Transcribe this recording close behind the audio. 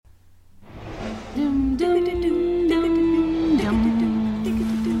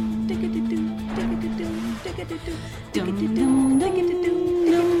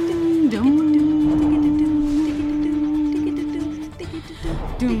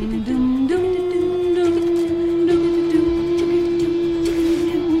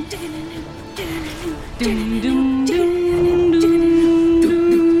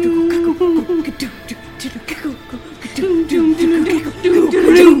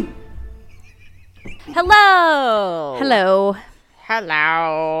Hello. Hello.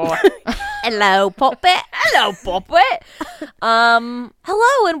 Hello. Hello, Puppet. Hello, Puppet.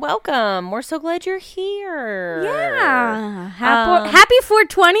 Hello and welcome. We're so glad you're here. Yeah. Happy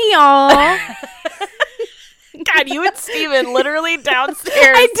 420, y'all. God, you and Steven literally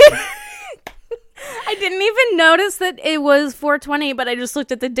downstairs. I didn't even notice that it was 420, but I just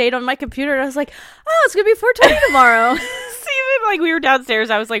looked at the date on my computer and I was like, oh, it's going to be 420 tomorrow. Steven, like, we were downstairs.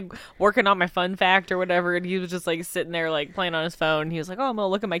 I was, like, working on my fun fact or whatever, and he was just, like, sitting there, like, playing on his phone. He was like, oh, I'm going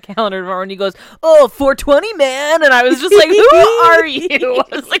to look at my calendar tomorrow, and he goes, oh, 420, man. And I was just like, who are you?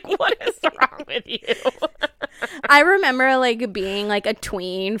 I was like, what is wrong with you? I remember, like, being, like, a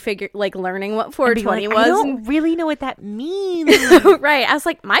tween, learning what 420 was. I don't really know what that means. Right. I was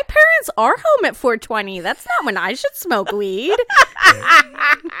like, my parents are home at 420. That's not when I should smoke weed.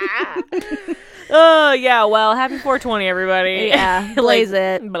 Oh, yeah. Well, happy 420, everybody. Yeah. Blaze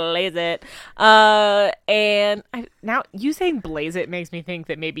it. Blaze it. And now you saying blaze it makes me think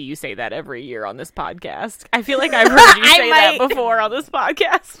that maybe you say that every year on this podcast. I feel like I've heard you say that before on this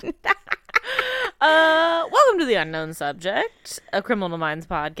podcast. Welcome to The Unknown Subject, a Criminal Minds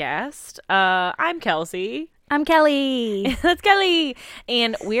podcast. I'm Kelsey. I'm Kelly. That's Kelly.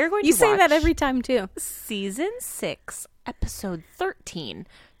 And we are going to You say watch that every time, too. Season 6, Episode 13,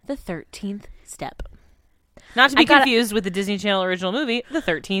 The 13th Step. Not to be confused with the Disney Channel original movie, The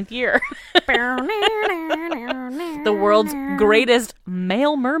 13th Year. The world's greatest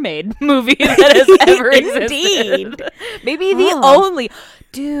male mermaid movie that has ever existed. Indeed. Maybe the only.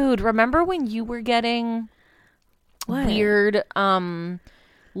 Dude, remember when you were getting weird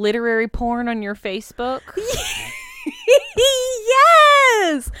literary porn on your Facebook?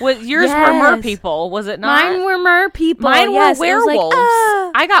 Yes. Was yours were mer people, was it not? Mine were mer people. Mine were werewolves.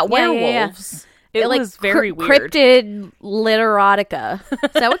 Like, I got werewolves. It was very weird. Cryptid literotica.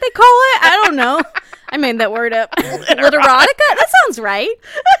 Is that what they call it? I don't know. I made that word up. Literotica? That sounds right.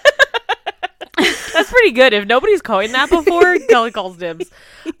 That's pretty good. If nobody's coined that before, Kelly calls dibs.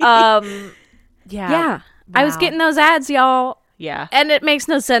 Yeah. Wow. I was getting those ads, y'all. Yeah. And it makes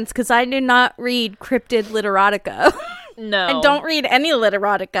no sense because I do not read cryptid literotica. No. I don't read any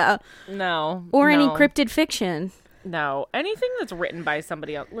literotica. No. Or any cryptid fiction. No. Anything that's written by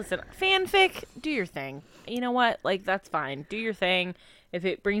somebody else. Listen, fanfic, do your thing. You know what? Like, that's fine. Do your thing. If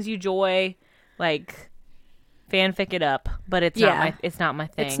it brings you joy, like, fanfic it up. But it's not my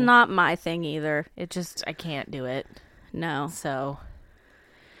thing. It's not my thing either. I can't do it. No. So,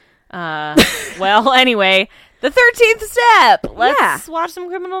 well, anyway, the 13th step. Let's watch some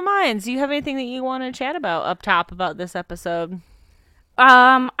Criminal Minds. Do you have anything that you want to chat about up top about this episode?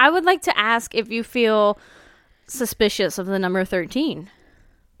 I would like to ask if you feel suspicious of the number 13.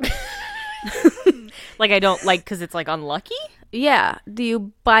 Like, I don't like because it's like unlucky? Yeah. Do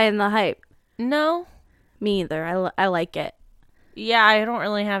you buy in the hype? No. Me either. I like it. Yeah, I don't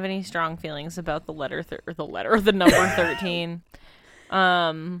really have any strong feelings about the the number 13.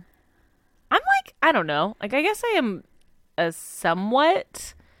 I'm like, I don't know. Like, I guess I am a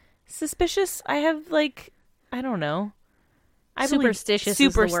somewhat suspicious. I have, like, I don't know. Superstitious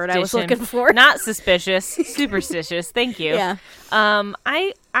is the word I was looking for. Not suspicious. Superstitious. Thank you. Yeah.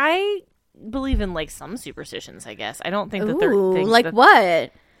 I believe in, like, some superstitions, I guess. I don't think that they're things like that,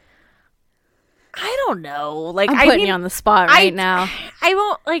 what? I don't know. Like, I'm putting you on the spot right now. I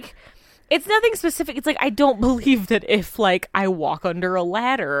won't, like, it's nothing specific. It's like, I don't believe that if, like, I walk under a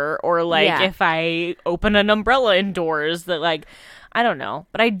ladder or, like, if I open an umbrella indoors that, like, I don't know.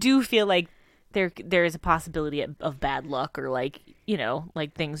 But I do feel like there is a possibility of bad luck or, like, you know,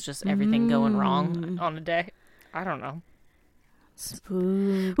 like, things just everything going wrong on a day. I don't know.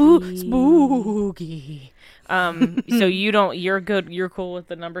 Spooky. Ooh, spooky. So you're good. You're cool with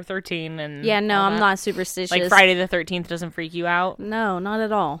the number 13 and I'm not superstitious. Like, Friday the 13th doesn't freak you out? No, not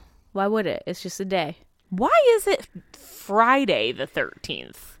at all. Why would it? It's just a day. Why is it Friday the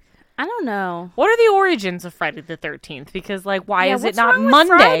 13th? I don't know. What are the origins of Friday the 13th? Because, like, why is it not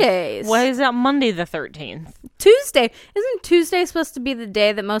Monday? Fridays? Why is it not Monday the 13th? Tuesday. Isn't Tuesday supposed to be the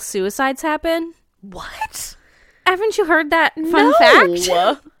day that most suicides happen? What? Haven't you heard that fun fact?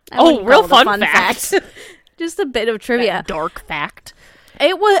 Real fun fact. Just a bit of trivia. That dark fact.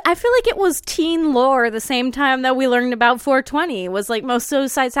 I feel like it was teen lore the same time that we learned about 420. It was like most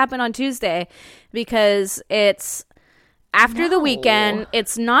suicides happen on Tuesday because it's after the weekend.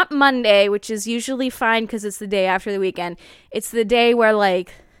 It's not Monday, which is usually fine because it's the day after the weekend. It's the day where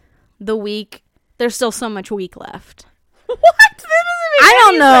like the week, there's still so much week left. What? That doesn't make I don't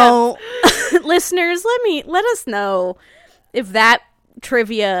any know. sense. Listeners, let us know if that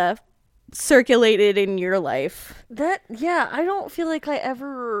trivia circulated in your life. I don't feel like I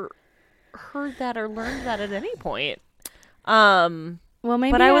ever heard that or learned that at any point. Well,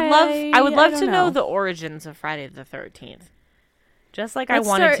 maybe, but I would love to know know the origins of Friday the 13th. Just like let's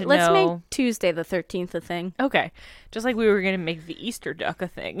to let's know. make Tuesday the 13th a thing. Okay, just like we were gonna make the Easter duck a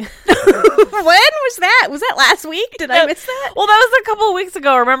thing. When was that? Was that last week? Did I miss that? Well, that was a couple of weeks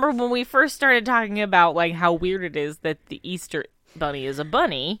ago. Remember when we first started talking about like how weird it is that the Easter bunny is a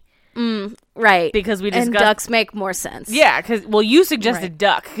bunny? Right. Because we discussed... And ducks make more sense. Yeah, because, well, you suggested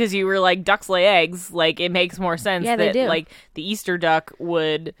duck, because you were like, ducks lay eggs. Like, it makes more sense they that, do. like, the Easter duck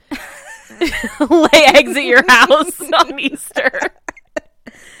would lay eggs at your house on Easter.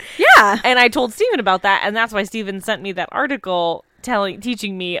 Yeah. And I told Steven about that, and that's why Steven sent me that article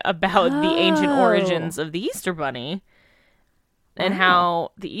teaching me about the ancient origins of the Easter bunny, and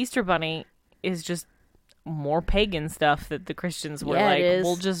how the Easter bunny is just more pagan stuff that the Christians were like,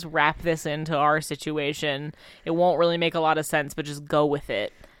 we'll just wrap this into our situation. It won't really make a lot of sense, but just go with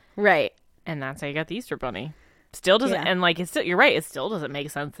it. Right. And that's how you got the Easter bunny. Still doesn't, and like, it's still, you're right, it still doesn't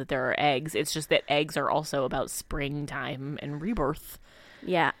make sense that there are eggs. It's just that eggs are also about springtime and rebirth.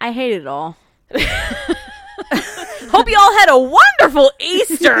 Yeah, I hate it all. Hope you all had a wonderful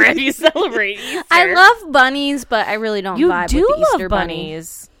Easter if you celebrate Easter. I love bunnies, but I really don't vibe with the Easter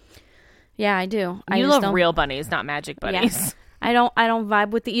bunnies. Yeah, I do. You love real bunnies, not magic bunnies. Yeah. I don't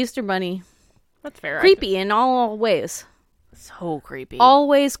vibe with the Easter bunny. That's fair. Creepy in all ways. So creepy.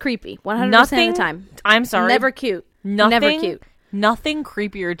 Always creepy. 100% of the time. I'm sorry. Never cute. Never cute. Nothing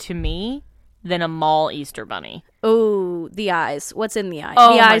creepier to me than a mall Easter bunny. Oh, the eyes. What's in the eyes?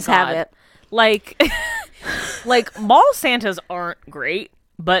 Oh, the eyes my God. have it. Like, like mall Santas aren't great.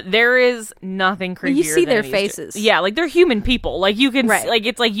 But there is nothing creepier. You see than their faces. Yeah, like they're human people. Like you can, right.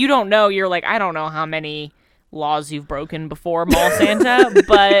 It's like you don't know. You're like, I don't know how many laws you've broken before, Mall Santa,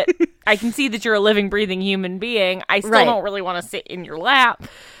 but I can see that you're a living, breathing human being. I still don't really want to sit in your lap.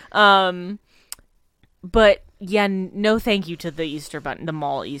 But yeah, no, thank you to the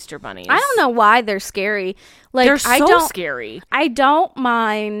mall Easter bunnies. I don't know why they're scary. Like they're so scary. I don't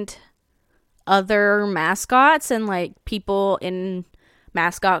mind other mascots and like people in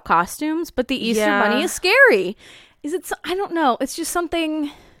mascot costumes, but the Easter bunny is scary. I don't know. It's just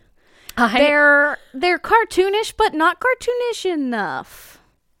something. They're cartoonish, but not cartoonish enough.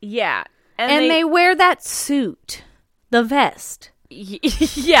 Yeah, and they wear that suit, the vest.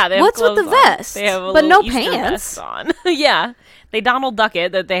 Yeah, they have what's with the vest? They have but no Easter pants on. Yeah, they Donald Duck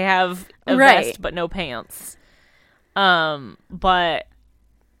it that they have a vest but no pants. But.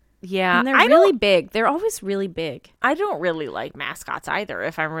 Yeah, and they're really big. They're always really big. I don't really like mascots either,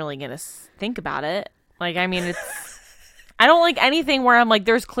 if I'm really going to think about it. Like, I mean, I don't like anything where I'm like,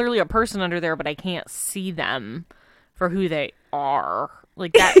 there's clearly a person under there, but I can't see them for who they are.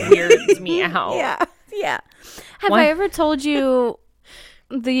 Like, that weirds me out. Yeah. Have I ever told you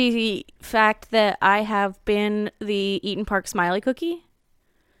the fact that I have been the Eaton Park Smiley Cookie?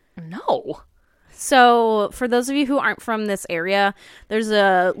 No. So, for those of you who aren't from this area, there's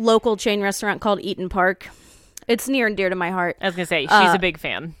a local chain restaurant called Eaton Park. It's near and dear to my heart. I was going to say, she's a big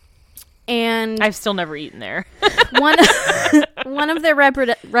fan. And I've still never eaten there. one of their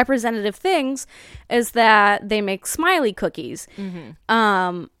representative things is that they make smiley cookies.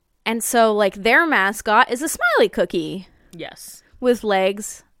 Mm-hmm. And so, like, their mascot is a smiley cookie. Yes. With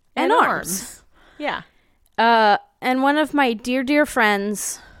legs and arms. Yeah. And one of my dear, dear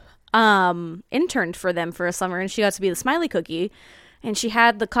friends interned for them for a summer, and she got to be the smiley cookie, and she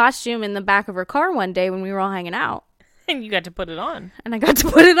had the costume in the back of her car one day when we were all hanging out, and you got to put it on. And I got to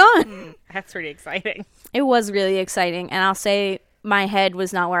put it on. That's pretty exciting. It was really exciting, and I'll say my head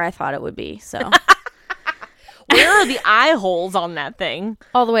was not where I thought it would be. So where are the eye holes on that thing?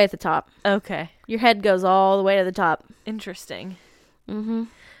 All the way at the top. Okay. Your head goes all the way to the top. Interesting. Mm-hmm.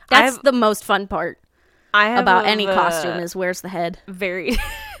 That's the most fun part about any costume is where's the head.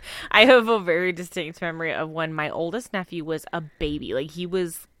 I have a very distinct memory of when my oldest nephew was a baby. Like, he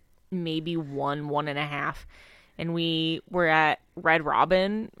was maybe 1.5. And we were at Red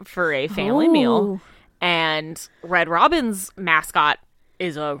Robin for a family meal. And Red Robin's mascot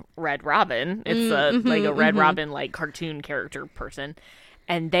is a Red Robin. It's like a Red Robin, like, cartoon character person.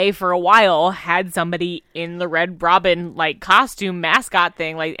 And they, for a while, had somebody in the Red Robin, like, costume mascot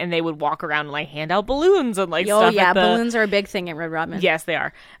thing, like, and they would walk around and, like, hand out balloons and, like, stuff. Oh, yeah, balloons are a big thing at Red Robin. Yes, they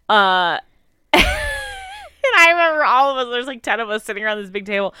are. And I remember all of us, there's, like, 10 of us sitting around this big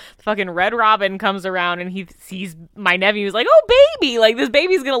table. Fucking Red Robin comes around, and he sees my nephew. He's like, oh, baby! Like, this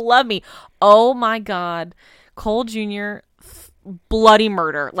baby's gonna love me. Oh, my God. Cole Jr., bloody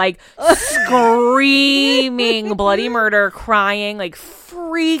murder, like screaming bloody murder, crying, like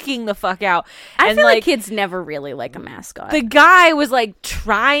freaking the fuck out. I feel like kids never really like a mascot. The guy was like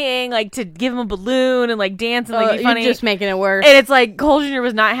trying like to give him a balloon and like dance and like be funny. You're just making it worse. And it's like Cole Jr.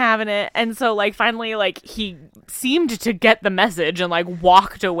 was not having it, and so like finally like he seemed to get the message and like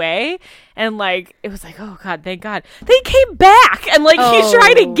walked away, and like it was like, oh God, thank God they came back, and like he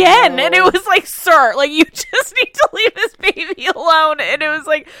tried again, and it was like, sir, like you just need to leave this baby alone. And it was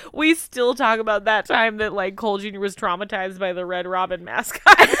like we still talk about that time that like Cole Jr. was traumatized by the Red Robin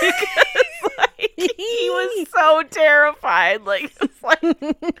mascot because like he was so terrified. Like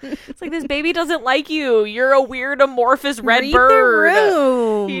it's like this baby doesn't like you. You're a weird amorphous red Read bird. The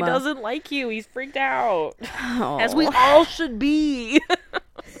room. He doesn't like you. He's freaked out. As we all should be.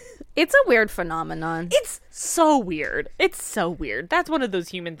 It's a weird phenomenon. It's so weird. It's so weird. That's one of those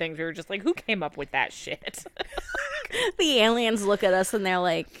human things where you're just like, who came up with that shit? The aliens look at us and they're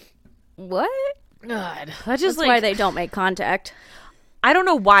like, what? God. That's why they don't make contact. I don't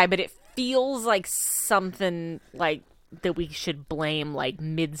know why, but it feels like something like that we should blame like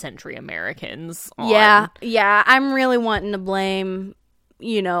mid-century Americans on. Yeah. I'm really wanting to blame,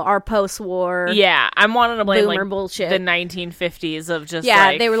 our post-war. Yeah, I'm wanting to blame like bullshit. The 1950s of just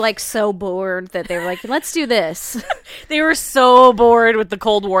they were like so bored that they were like, let's do this. They were so bored with the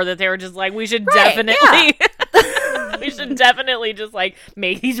Cold War that they were just like, we should definitely we should definitely just like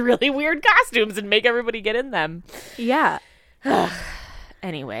make these really weird costumes and make everybody get in them. Yeah.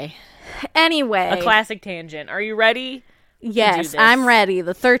 Anyway, a classic tangent. Are you ready? Yes, I'm ready.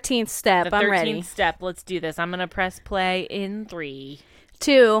 The 13th step. I'm ready. The 13th step. Let's do this. I'm going to press play in 3,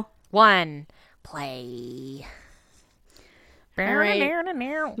 2, 1. Play. All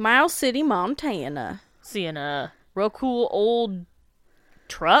right. Miles City, Montana. Seeing a real cool old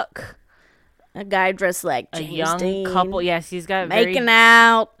truck. A guy dressed like James young Dean. Couple. Yes, he's got making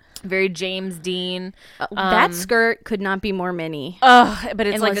out. Very James Dean. That skirt could not be more mini. But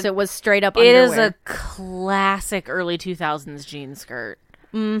it's unless like it was straight up underwear. It is a classic early 2000s jean skirt.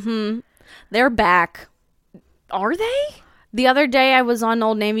 Mm-hmm. They're back. Are they? The other day I was on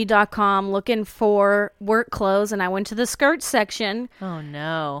oldnavy.com looking for work clothes, and I went to the skirt section. Oh,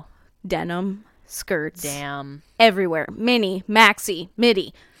 no. Denim skirts. Damn. Everywhere. Mini, maxi,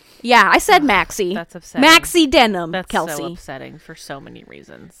 midi. Yeah, I said maxi. That's upsetting. Maxi denim, That's Kelsey. So upsetting for so many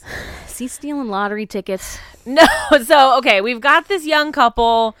reasons. See, stealing lottery tickets. No, so, okay, we've got this young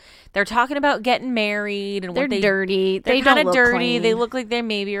couple. They're talking about getting married. And they're dirty. They're kind of dirty. Clean. They look like they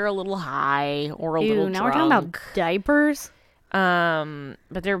maybe are a little high or a little now drunk. We're talking about diapers.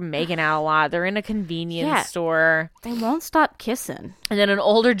 But they're making out a lot. They're in a convenience store. They won't stop kissing. And then an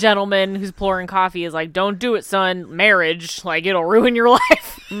older gentleman who's pouring coffee is like, don't do it, son. Marriage, like, it'll ruin your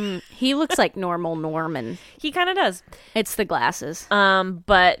life. He looks like normal Norman. He kind of does. It's the glasses.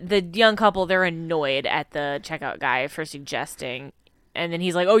 But the young couple, they're annoyed at the checkout guy for suggesting. And then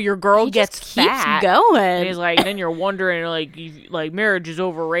he's like, oh, your girl gets fat. Keeps going. And he's like, then you're wondering, like marriage is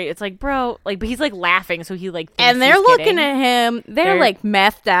overrated. It's like, bro, like, but he's like laughing, so he like thinks and they're he's looking kidding. at him. They're like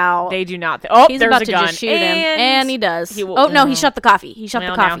methed out. They do not. He's there's about a to gun. just shoot him. And he does. He shut the coffee. He shut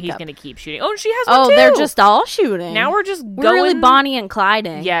the coffee now he's cup. going to keep shooting. Oh, and she has one too. They're just all shooting. Now we're really Bonnie and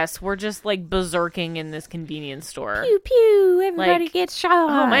Clyde. Yes, we're just like berserking in this convenience store. Pew pew. Everybody gets shot.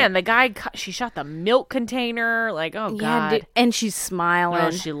 Oh man, the guy, she shot the milk container. Like, oh God. Dude, and she's smiling. Oh,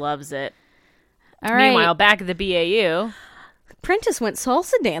 she loves it. All right. Meanwhile, back at the BAU, Prentice went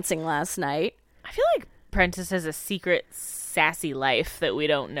salsa dancing last night. I feel like Prentice has a secret sassy life that we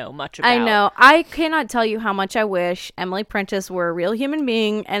don't know much about. I know. I cannot tell you how much I wish Emily Prentice were a real human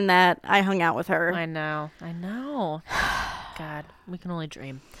being and that I hung out with her. I know. God, we can only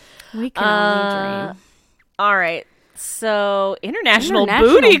dream. We can only dream. All right. So, International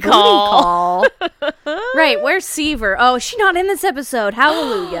Booty Call. Right, where's Seaver? Oh, is she not in this episode?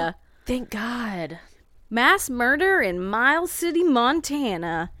 Hallelujah. Thank God. Mass murder in Miles City,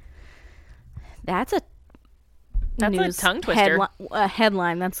 Montana. That's a tongue twister.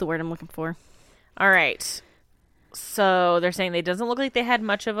 Headline. That's the word I'm looking for. All right. So they're saying it doesn't look like they had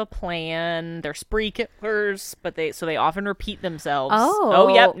much of a plan. They're spree killers, but they often repeat themselves.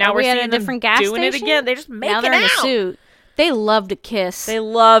 Oh, yep. Now we're seeing seeing a different gas doing station? it again. They just make now it they're out. in a suit. They love to kiss. They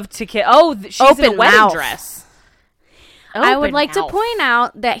love to kiss. Oh, she's Open in a wedding mouth. dress. I would like to point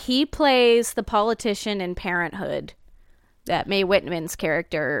out that he plays the politician in Parenthood that Mae Whitman's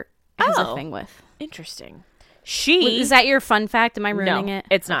character has a thing with. Interesting. Is that your fun fact? Am I ruining it?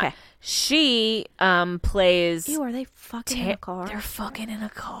 It's not. Okay. She plays... Ew, are they fucking in a car? They're fucking in a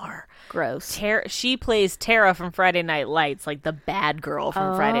car. Gross. She plays Tara from Friday Night Lights, like the bad girl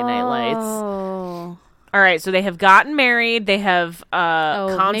from Friday Night Lights. Oh. All right, so they have gotten married. They have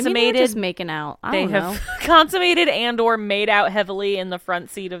consummated. Maybe they're just making out. They have consummated and or made out heavily in the front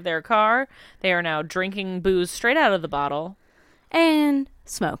seat of their car. They are now drinking booze straight out of the bottle. And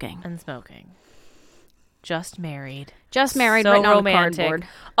smoking. Just married. Just married, so written on romantic. cardboard.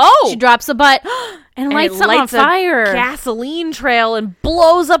 Oh! She drops a butt and lights something on fire. A gasoline trail and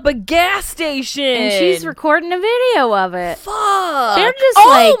blows up a gas station. And she's recording a video of it. Fuck. They're just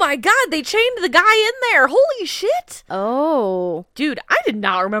oh my god, they chained the guy in there. Holy shit. Oh. Dude, I did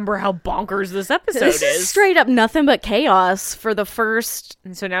not remember how bonkers this episode This is straight up nothing but chaos for the first.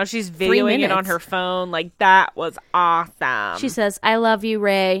 And so now she's videoing it on her phone. Like, that was awesome. She says, I love you,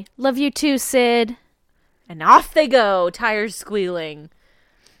 Ray. Love you too, Sid. And off they go, tires squealing.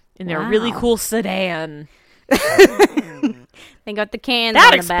 In their really cool sedan. They got the cans that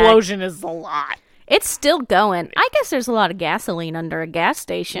on the explosion back. is a lot. It's still going. I guess there's a lot of gasoline under a gas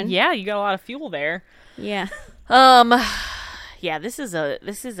station. Yeah, you got a lot of fuel there. Yeah. Yeah, this is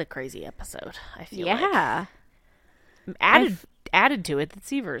a crazy episode, I feel like. Yeah. Added to it that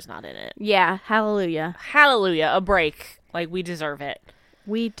Seaver's not in it. Yeah, hallelujah. Hallelujah, a break. Like, we deserve it.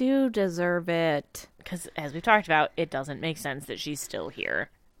 We do deserve it. Because, as we've talked about, it doesn't make sense that she's still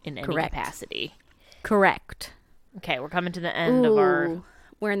here in any capacity. Correct. Okay, we're coming to the end of our...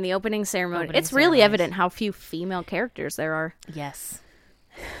 We're in the opening ceremony. It's really evident how few female characters there are. Yes.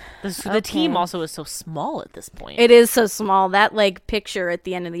 The team also is so small at this point. It is so small. That, like, picture at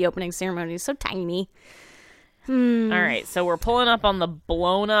the end of the opening ceremony is so tiny. All right, so we're pulling up on the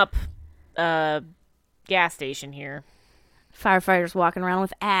blown-up gas station here. Firefighters walking around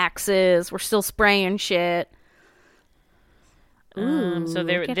with axes. We're still spraying shit. Ooh, so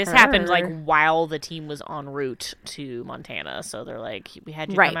this happened like while the team was en route to Montana. So they're like, we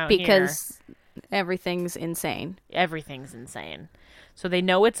had you come out because everything's insane. Everything's insane. So they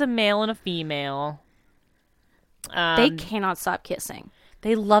know it's a male and a female. They cannot stop kissing.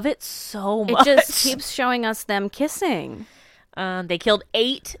 They love it so much. It just keeps showing us them kissing. They killed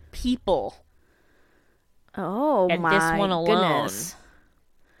 8 people. Oh, and my this one alone. Goodness.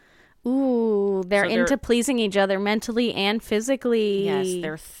 Ooh, they're into pleasing each other mentally and physically. Yes,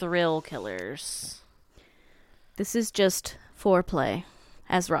 they're thrill killers. This is just foreplay,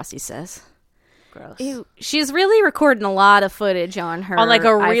 as Rossi says. Gross. Ew, she's really recording a lot of footage on her on like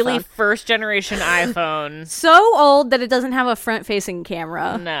a really iPhone. First generation iPhone. So old that it doesn't have a front-facing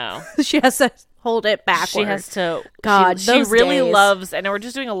camera. No. She has to hold it backwards. She has to. God, she really days. loves, and we're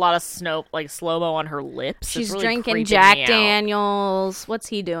just doing a lot of slow-mo on her lips. She's really drinking Jack Daniels. What's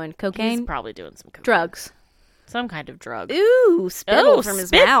he doing? Cocaine? He's probably doing some cocaine. Drugs. Some kind of drug. Ooh, spittle from his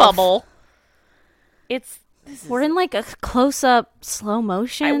spit mouth. Bubble. We're in like a close-up slow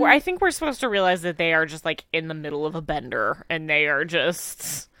motion. I think we're supposed to realize that they are just like in the middle of a bender, and they are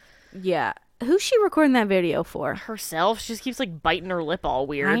just. Yeah. Who's she recording that video for? Herself. She just keeps like biting her lip all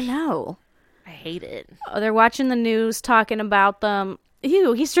weird. I know. I hate it. Oh, they're watching the news talking about them.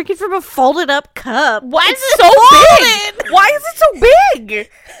 Ew, he's drinking from a folded up cup. Why is it so big? Why is it so big?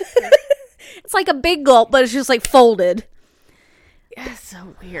 It's like a big gulp, but it's just like folded. Yeah, it's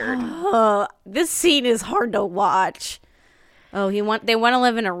so weird. This scene is hard to watch. Oh, they want to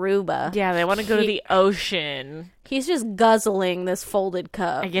live in Aruba. Yeah, they want to go to the ocean. He's just guzzling this folded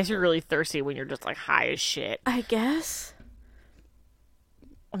cup. I guess you're really thirsty when you're just like high as shit. I guess.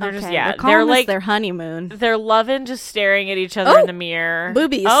 They're just they're like their honeymoon. They're loving just staring at each other in the mirror.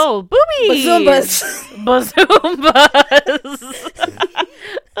 Boobies. Oh, boobies. Bazoombas. Bazoombas.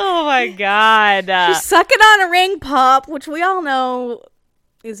 Oh my god. She's sucking on a ring pop, which we all know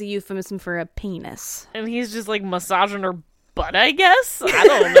is a euphemism for a penis. And he's just like massaging her butt, I guess. I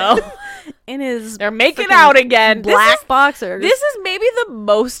don't know. They're making out again. Black boxers. This is maybe the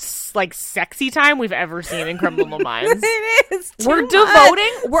most like sexy time we've ever seen in Criminal Minds. It is. We're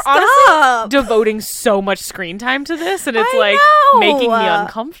honestly devoting so much screen time to this, and it's making me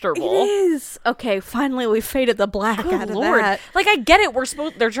uncomfortable. It is. Okay, finally we faded the black out of that. Like, I get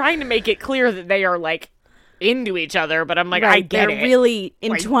it. They're trying to make it clear that they are like into each other, but I'm like, I get it. They're really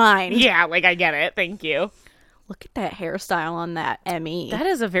entwined. Like, yeah, like I get it. Thank you. Look at that hairstyle on that Emmy. That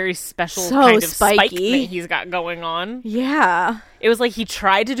is a very special kind of spiky spike that he's got going on. Yeah. It was like he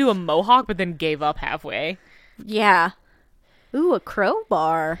tried to do a mohawk, but then gave up halfway. Yeah. Ooh, a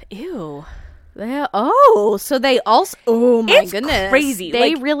crowbar. Ew. So they also... Oh, my It's goodness. crazy.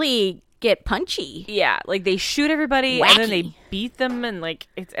 They Like, really get punchy. yeah, like, they shoot everybody, Wacky. and then they beat them, and, like,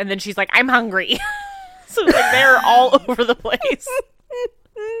 and then she's like, I'm hungry. So, like, they're all over the place.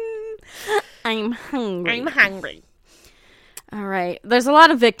 I'm hungry. I'm hungry. All right. There's a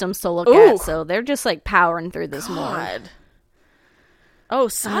lot of victims to look Ooh. at, so they're just, like, powering through this morgue. Oh,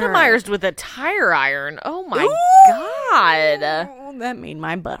 sodomized with a tire iron. Oh, my God. Oh, that made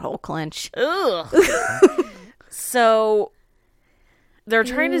my butthole clench. Ugh. So they're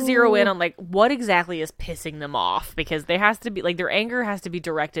trying to zero in on, like, what exactly is pissing them off, because there has to be, like, their anger has to be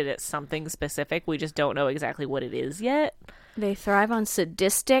directed at something specific. We just don't know exactly what it is yet. They thrive on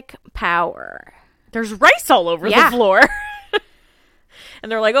sadistic power. There's rice all over the floor.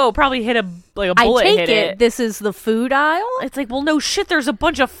 And they're like, oh, probably hit a bullet I hit take it this is the food aisle? It's like, well, no shit, there's a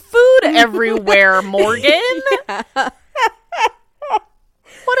bunch of food everywhere, Morgan.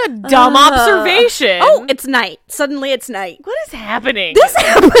 What a dumb observation. Oh, it's night. Suddenly it's night. What is happening? This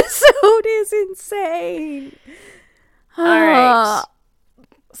episode is insane. All right.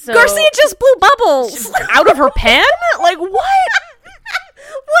 So, Garcia just blew bubbles. Out of her pen? Like, what?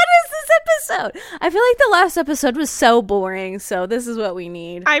 What is this episode? I feel like the last episode was so boring, so this is what we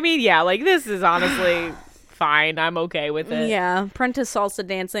need. I mean, yeah, like, this is honestly fine. I'm okay with it. Yeah, Prentice salsa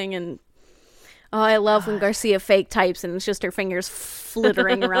dancing, and I love when Garcia fake types and it's just her fingers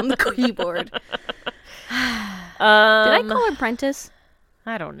flittering around the keyboard. Did I call her Prentice?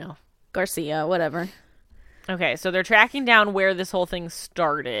 I don't know. Garcia, whatever. Okay, so they're tracking down where this whole thing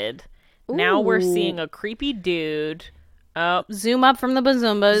started. Ooh. Now we're seeing a creepy dude. Zoom up from the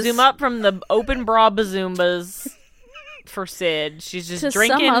bazoombas. Zoom up from the open bra bazoombas for Sid. She's just to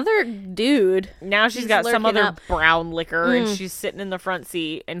drinking. some other dude. Now she's got some lurking other up. brown liquor, and she's sitting in the front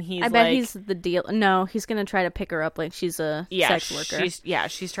seat, and he's I like... bet he's the deal. No, he's going to try to pick her up like she's a sex worker.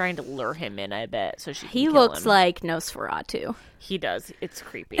 She's trying to lure him in, I bet, so she can He kill looks him. like Nosferatu. He does. It's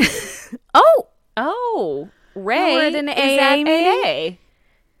creepy. Oh! Ray We're at an is AA at meeting? AA.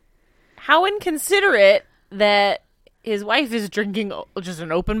 How inconsiderate that his wife is drinking just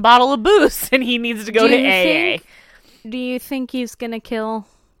an open bottle of booze and he needs to go to AA. Do you think he's going to kill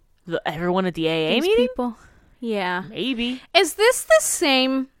Everyone at the AA these meeting? people? Yeah. Maybe. Is this the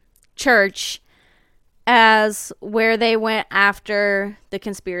same church as where they went after the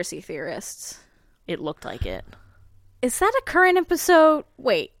conspiracy theorists? It looked like it. Is that a current episode?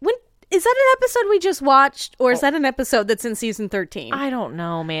 Wait, when is that an episode we just watched, or is that an episode that's in season 13? I don't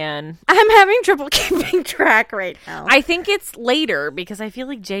know, man. I'm having trouble keeping track right now. I think it's later because I feel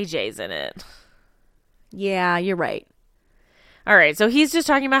like JJ's in it. Yeah, you're right. All right, so he's just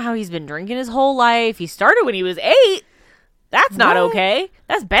talking about how he's been drinking his whole life. He started when he was 8. That's not okay.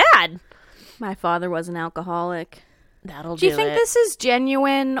 That's bad. My father was an alcoholic. That'll do Do you think it. this is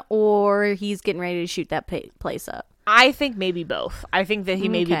genuine, or he's getting ready to shoot that place up? I think maybe both. I think that he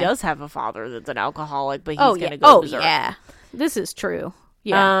maybe Okay. does have a father that's an alcoholic, but he's Oh, going to yeah. go Oh, berserk. yeah. This is true.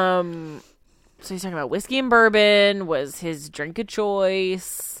 Yeah. So he's talking about whiskey and bourbon was his drink of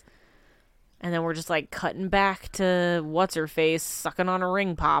choice. And then we're just like cutting back to what's her face sucking on a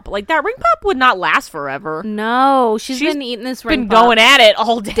ring pop. Like that ring pop would not last forever. No, she's been eating this ring Been pop. going at it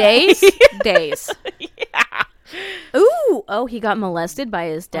all day. Days. Yeah. Ooh. Oh, he got molested by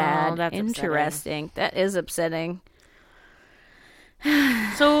his dad. Oh, that's interesting. That is upsetting.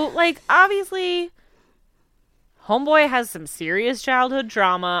 So like obviously Homeboy has some serious childhood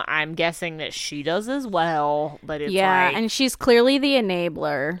trauma. I'm guessing that she does as well. But it's like, and she's clearly the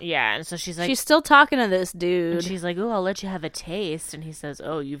enabler. yeah, and so she's like, She's still talking to this dude. and she's like, oh, I'll let you have a taste. And he says,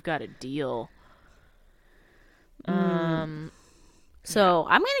 oh, you've got a deal. So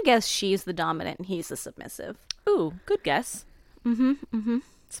I'm gonna guess she's the dominant and he's the submissive. Ooh, good guess.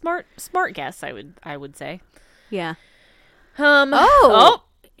 Smart guess, I would say. Yeah. Oh,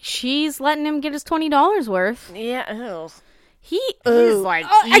 She's letting him get his $20 worth. yeah. Ew. He's like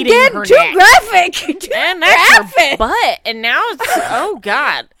eating again her too neck. graphic. Too And that's her graphic. butt. And now it's, oh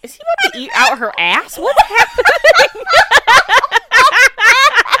God, is he about to eat out her ass? What's happening?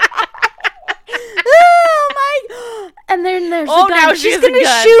 Oh my! And then there's Oh, a gun. now she She's has a gonna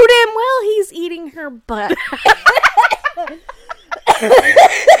gun. shoot him while he's eating her butt.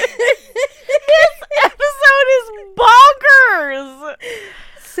 Episode is bonkers.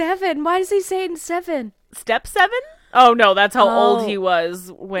 7. Why does he say it in 7? Step 7? Oh no, that's how Oh. old he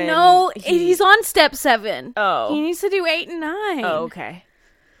was when. No, he's on step 7. Oh. He needs to do 8 and 9. Oh, okay.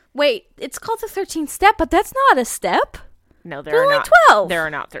 Wait, it's called the 13th step, but that's not a step. No, there They're are only not 12. There are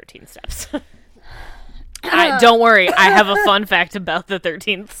not 13 steps. Don't worry, I have a fun fact about the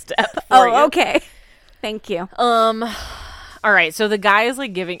 13th step for you. Okay. Thank you. All right, so the guy is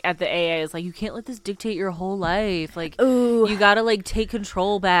like giving at the AA is like, you can't let this dictate your whole life. Like, Ooh. you gotta like take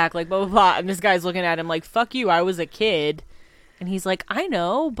control back. Like, blah blah blah. And this guy's looking at him like, fuck you. I was a kid. And he's like, I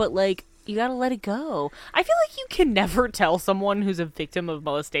know, but like, you gotta let it go. I feel like you can never tell someone who's a victim of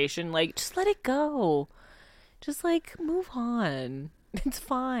molestation, like, just let it go. Just like move on. It's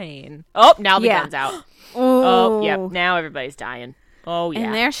fine. Oh, now the gun's out. Ooh. Oh, yep. Now everybody's dying. Oh, yeah.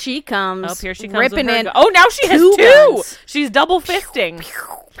 And there she comes. Oh, here she comes. Ripping in. Oh, now she has two. Guns. She's double fisting.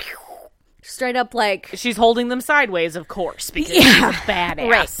 Straight up like. She's holding them sideways, of course, because she's a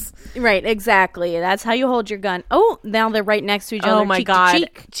badass. Right, exactly. That's how you hold your gun. Oh, now they're right next to each other. Oh, my cheek God. to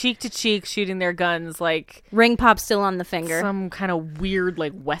cheek. Cheek to cheek, shooting their guns like. Ring pop still on the finger. Some kind of weird,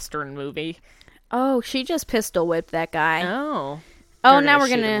 like, Western movie. Oh, she just pistol whipped that guy. Oh. Oh, now we're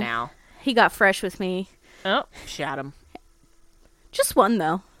shoot gonna. him now. He got fresh with me. Oh, shot him. Just one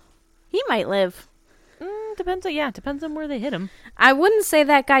though. He might live. Depends on where they hit him. I wouldn't say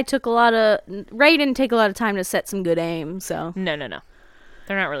that guy took a lot of. Ray didn't take a lot of time to set some good aim. So No.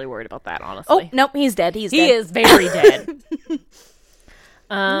 They're not really worried about that, honestly. oh nope, he's dead. He is very dead.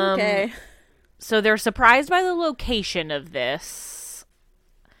 Okay. So they're surprised by the location of this.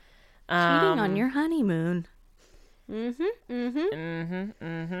 Cheating on your honeymoon.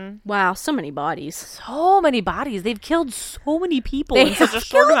 Wow, so many bodies. So many bodies. They've killed so many people in such a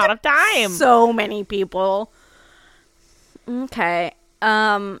short amount of time. So many people. Okay.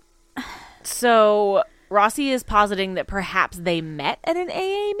 So Rossi is positing that perhaps they met at an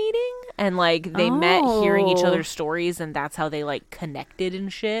AA meeting and like they met hearing each other's stories and that's how they like connected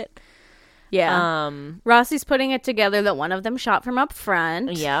and shit. Yeah. Rossi's putting it together that one of them shot from up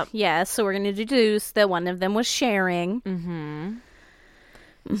front. Yep. Yes, so we're going to deduce that one of them was sharing.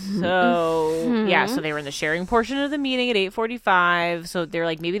 So, yeah, so they were in the sharing portion of the meeting at 8:45. So they're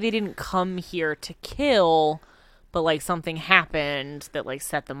like, maybe they didn't come here to kill, but like something happened that like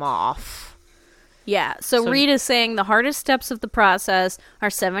set them off. Yeah, so Reed is saying the hardest steps of the process are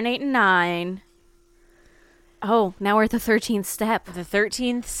 7, 8, and 9. Oh, now we're at the 13th step. The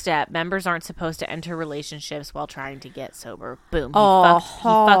 13th step, members aren't supposed to enter relationships while trying to get sober. Boom. He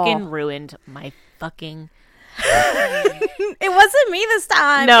fucking ruined my fucking... It wasn't me this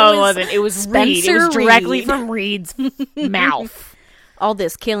time. No, it wasn't. It was Reed. It was directly Reed. from Reed's mouth. All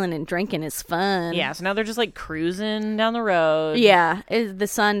this killing and drinking is fun. Yeah, so now they're just like cruising down the road. Yeah, the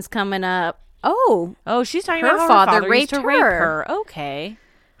sun's coming up. Oh, she's talking her about how father her father used raped to rape her. her. Okay.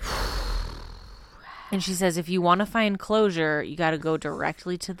 And she says, if you want to find closure, you got to go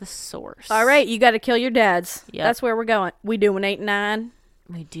directly to the source. All right, you got to kill your dads. Yep. That's where we're going. We doing 8 and 9?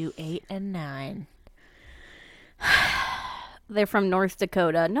 We do 8 and 9. They're from North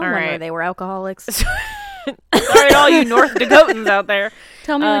Dakota. No wonder they were alcoholics. Sorry to all you North Dakotans out there.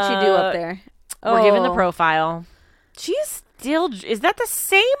 Tell me what you do up there. We're given the profile. She's still... Is that the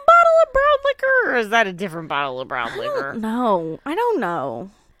same bottle of brown liquor, or is that a different bottle of brown liquor? No, I don't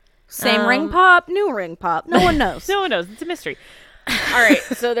know. Same ring pop, new ring pop. No one knows. No one knows. It's a mystery. All right,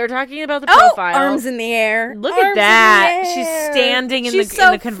 so they're talking about the profile. Arms in the air. Look at that. She's standing in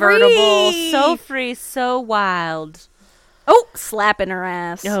the convertible. Free. So free, so wild. Oh, slapping her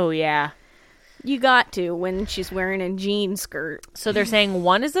ass. Oh, yeah. You got to when she's wearing a jean skirt. So they're saying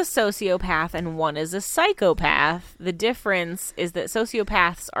one is a sociopath and one is a psychopath. The difference is that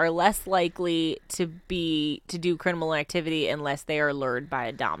sociopaths are less likely to do criminal activity unless they are lured by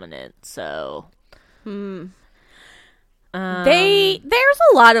a dominant. So, there's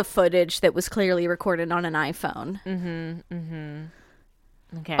a lot of footage that was clearly recorded on an iPhone.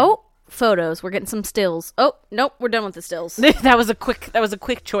 Okay. Oh, photos. We're getting some stills. Oh, nope, we're done with the stills. that was a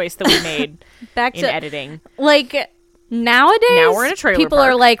quick choice that we made Back in to editing. Like nowadays, now we're in a trailer people park.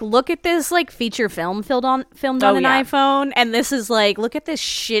 are like, look at this like feature film filmed on an iPhone, and this is like, look at this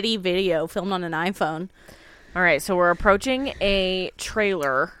shitty video filmed on an iPhone. All right, so we're approaching a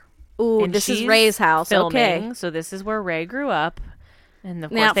trailer. Ooh, this is Ray's house. Filming, okay, so this is where Ray grew up, and of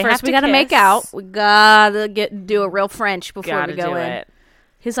course now they first have we to gotta kiss. make out. We gotta do a real French before Gotta we go do in. it.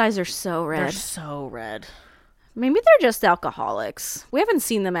 His eyes are so red. They're so red. Maybe they're just alcoholics. We haven't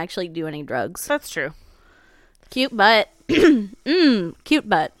seen them actually do any drugs. That's true. Cute butt. Cute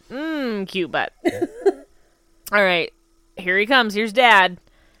butt. Cute butt. All right, here he comes. Here's Dad.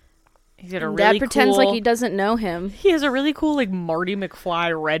 He's got a really Dad pretends cool... like he doesn't know him. He has a really cool, like, Marty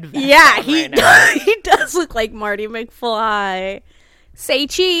McFly red vest. Yeah, on he right now. he does look like Marty McFly. Say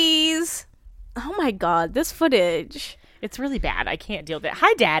cheese. Oh my god, this footage. It's really bad. I can't deal with it.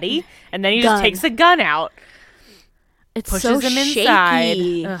 Hi, Daddy. And then he just takes the gun out. It's Pushes so him shaky.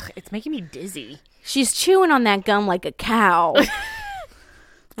 inside. Ugh, it's making me dizzy. She's chewing on that gum like a cow.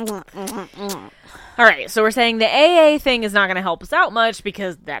 All right, so we're saying the AA thing is not going to help us out much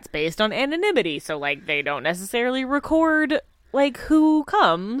because that's based on anonymity. So, like, they don't necessarily record, like, who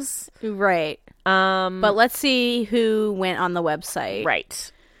comes. Right. But let's see who went on the website.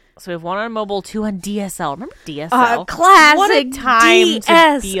 Right. So we have one on mobile, 2 on DSL. Remember DSL? Classic what a time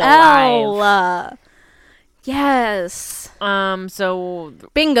DSL. to be alive. Yes. So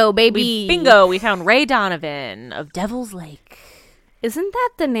bingo, baby. Bingo. We found Ray Donovan of Devil's Lake. Isn't that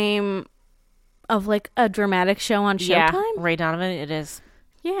the name of like a dramatic show on Showtime? Yeah, Ray Donovan. It is.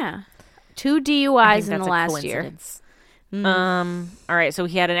 Yeah. 2 DUIs in the last year. All right, so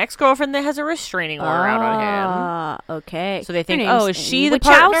he had an ex-girlfriend that has a restraining order out on him. Okay. So they think, is she the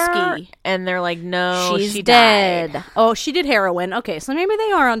partner? And they're like, no, she dead. Died. Oh, she did heroin. Okay, so maybe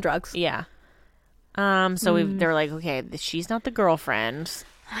they are on drugs. Yeah. So they're like, okay, she's not the girlfriend.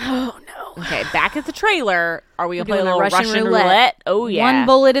 Oh, no. Okay, back at the trailer. Are we going to play a little Russian roulette? Oh, yeah. One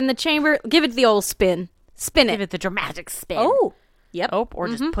bullet in the chamber. Give it the old spin. Spin it. Give it the dramatic spin. Oh. Yep. Oh, or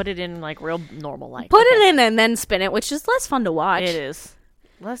just put it in like real normal light. Put it in and then spin it, which is less fun to watch. It is.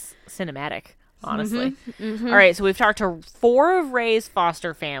 Less cinematic, honestly. All right, so we've talked to 4 of Ray's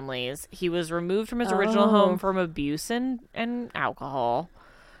foster families. He was removed from his original home from abuse and alcohol.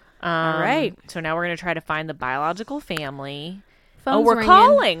 All right. So now we're going to try to find the biological family. Phone's we're ringing.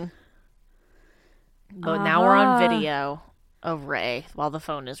 calling. But now we're on video of Ray while the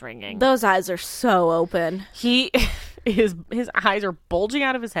phone is ringing. Those eyes are so open. His eyes are bulging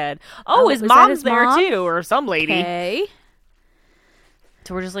out of his head. Oh, his mom's there too, or some lady. Okay.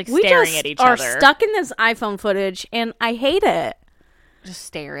 So we're just like staring at each other. We just are stuck in this iPhone footage, and I hate it. Just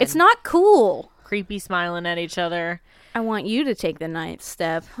staring. It's not cool. Creepy smiling at each other. I want you to take the 9th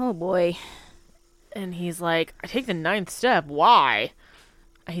step. Oh, boy. And he's like, I take the 9th step. Why?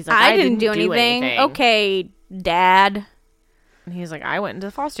 He's like, I didn't do anything. Okay, Dad. And he's like, I went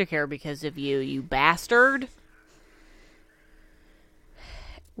into foster care because of you, you bastard.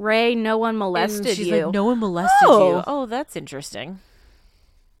 Ray, no one molested she's you. Like, no one molested you. Oh, that's interesting.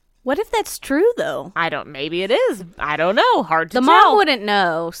 What if that's true, though? Maybe it is. I don't know. Hard to tell. The mom wouldn't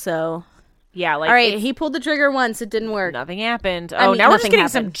know, so. Yeah, like. All right, he pulled the trigger once. It didn't work. Nothing happened. Oh, now we're just getting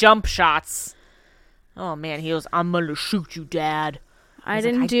some jump shots. Oh, man. He goes, I'm going to shoot you, Dad. I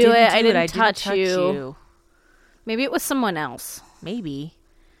didn't do it. I didn't touch you. Maybe it was someone else. Maybe.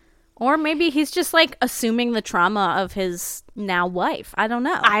 Or maybe he's just, like, assuming the trauma of his now wife. I don't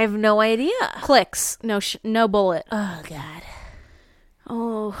know. I have no idea. Clicks. No bullet. Oh, God.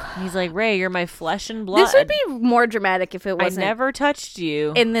 Oh. He's like, Ray, you're my flesh and blood. This would be more dramatic if it wasn't. I never touched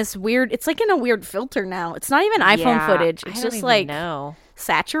you. In this weird... It's, like, in a weird filter now. It's not even iPhone footage. It's just, like,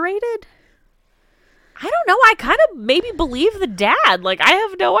 saturated. I don't know. I kind of maybe believe the dad. Like, I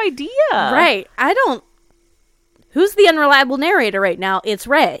have no idea. Right. I don't... Who's the unreliable narrator right now? It's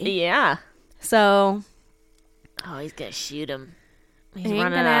Ray. Yeah. So. Oh, he's gonna shoot him. He's ain't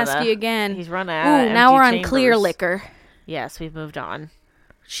gonna ask you again. He's running out. Ooh, now we're on clear liquor. Yes, we've moved on.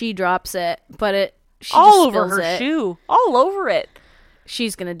 She drops it, but she all just over her shoe, all over it.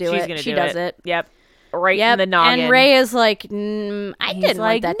 She's gonna do it. She does it. Yep. Right in the noggin. And Ray is like, I didn't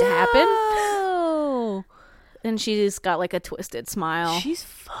want that to happen. And she's got like a twisted smile. She's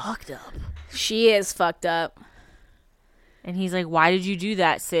fucked up. She is fucked up. And he's like, why did you do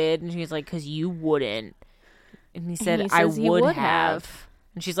that, Sid? And she's like, because you wouldn't. And he said, I would have.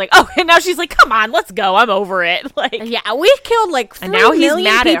 And she's like, oh, and now she's like, come on, let's go. I'm over it. Like, yeah, we killed like 3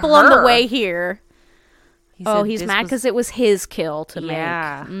 million people on the way here. He's mad because it was his kill to make.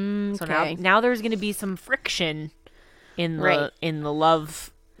 Yeah. So now there's going to be some friction in the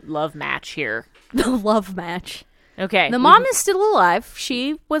love match here. The love match. Okay. The mom is still alive.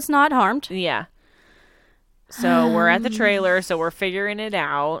 She was not harmed. Yeah. So we're at the trailer, so we're figuring it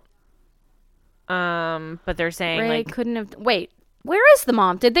out. But they're saying Ray couldn't have. Wait, where is the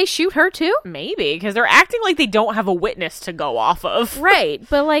mom? Did they shoot her too? Maybe because they're acting like they don't have a witness to go off of. Right,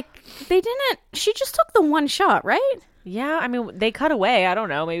 but like they didn't. She just took the one shot, right? Yeah, I mean they cut away. I don't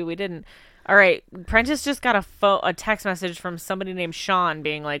know. Maybe we didn't. All right, Prentice just got a text message from somebody named Sean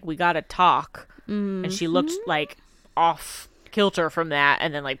being like, "We gotta talk," and she looked like off kilter from that,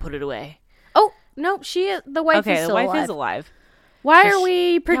 and then like put it away. Oh. No, the wife is still alive. The wife is alive. Why are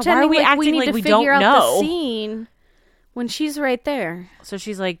we pretending we need to we figure don't out know? The scene when she's right there? So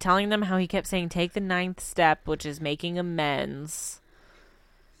she's like telling them how he kept saying, take the 9th step, which is making amends.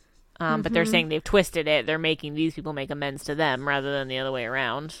 But they're saying they've twisted it. They're making these people make amends to them rather than the other way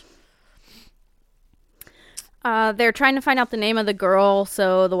around. They're trying to find out the name of the girl.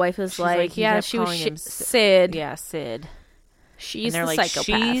 So the wife is like yeah, she was Sid. Yeah, Sid. She's the psychopath.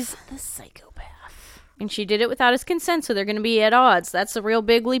 She's the psychopath. And she did it without his consent, so they're going to be at odds. That's a real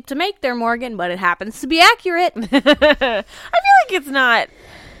big leap to make there, Morgan, but it happens to be accurate. I feel like it's not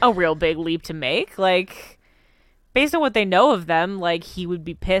a real big leap to make. Like, based on what they know of them, like, he would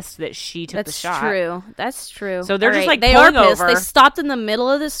be pissed that she took the shot. That's true. So they're just, like, they pulling are pissed. over. They stopped in the middle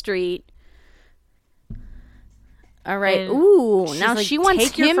of the street. All right. And ooh, now like, she wants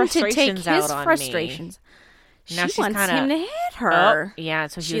 "Take your him to take frustrations his out on me." frustrations. Now She she's wants kinda- him to hit her. Oh, yeah,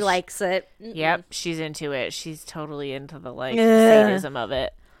 so She likes it. Yep, she's into it. She's totally into the, like, sadism of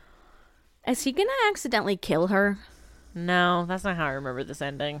it. Is he going to accidentally kill her? No, that's not how I remember this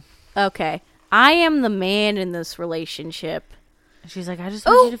ending. Okay. I am the man in this relationship. She's like, I just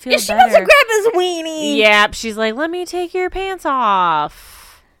want you to feel she better. wants to grab his weenie. Yep, she's like, let me take your pants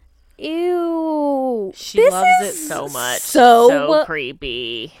off. Ew. She loves it so much. So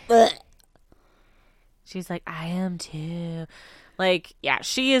creepy. Blech. She's like, I am too. Like, yeah,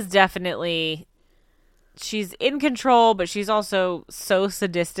 she is definitely... She's in control, but she's also so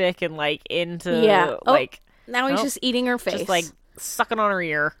sadistic and, like, into, like... Now he's just eating her face. Just, like, sucking on her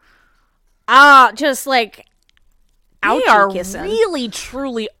ear. Just, like... They are kissing. really,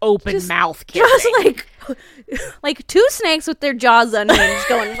 truly open mouth kissing. Just, like two snakes with their jaws unhinged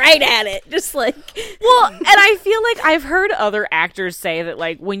going right at it. Just, like... Well, and I feel like I've heard other actors say that,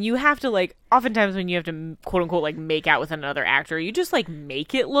 like, when you have to, like, oftentimes when you have to, quote unquote, like, make out with another actor, you just, like,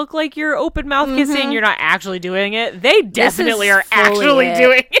 make it look like you're open mouth kissing. You're not actually doing it. They definitely are actually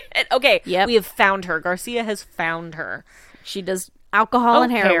doing it. Okay, we have found her. Garcia has found her. She does alcohol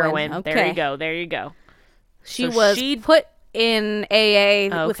and heroin. Okay. There you go. She was put in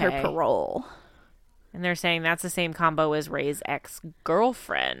AA with her parole. And they're saying that's the same combo as Ray's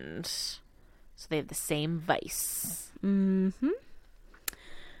ex-girlfriend. So they have the same vice. Mm-hmm.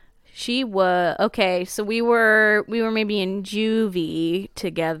 She was... Okay, so we were maybe in juvie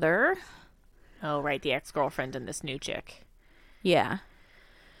together. Oh, right, the ex-girlfriend and this new chick. Yeah.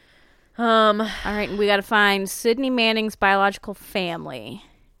 All right, we got to find Sydney Manning's biological family.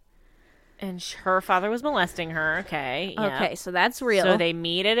 And her father was molesting her. Okay. Yeah. Okay, so that's real. So they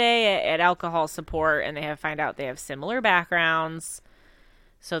meet at alcohol support, and they find out they have similar backgrounds.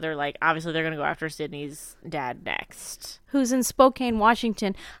 So they're like, obviously, they're going to go after Sydney's dad next. Who's in Spokane,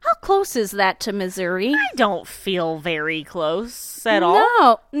 Washington. How close is that to Missouri? I don't feel very close at all.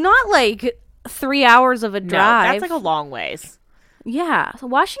 No, not like 3 hours of a drive. No, that's like a long ways. Yeah. So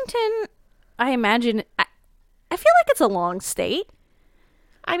Washington, I imagine, I feel like it's a long state.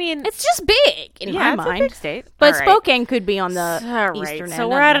 I mean, it's just big in my mind. It's a big state. But Spokane could be on the eastern end. So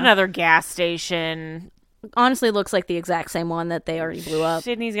we're at another gas station. Honestly, looks like the exact same one that they already blew up.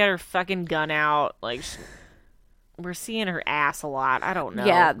 Sydney's got her fucking gun out. Like, we're seeing her ass a lot. I don't know.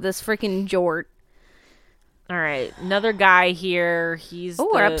 Yeah, this freaking jort. All right, another guy here.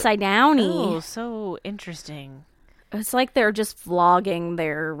 We're upside downy. Oh, so interesting. It's like they're just vlogging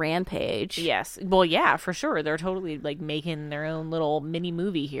their rampage. Yes. Well, yeah, for sure. They're totally, like, making their own little mini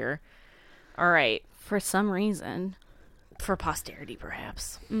movie here. All right. For some reason. For posterity,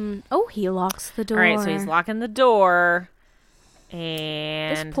 perhaps. Oh, he locks the door. All right, so he's locking the door.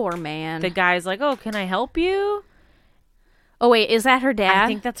 And this poor man. The guy's like, oh, can I help you? Oh, wait, is that her dad? I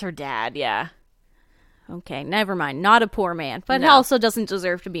think that's her dad, yeah. Okay, never mind. Not a poor man, but also doesn't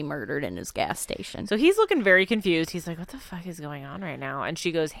deserve to be murdered in his gas station. So he's looking very confused. He's like, what the fuck is going on right now? And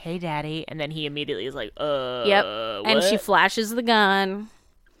she goes, hey, daddy. And then he immediately is like, Yep. What? And she flashes the gun.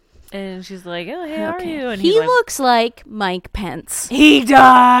 And she's like, oh, hey, how are you? And he like, looks like Mike Pence. He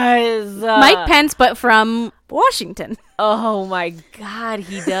does. Mike Pence, but from Washington. Oh, my God,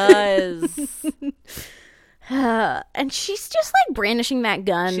 he does. And she's just like brandishing that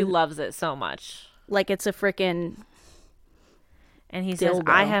gun. She loves it so much. Like it's a freaking... And he says,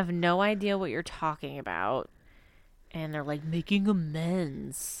 I have no idea what you're talking about. And they're like, making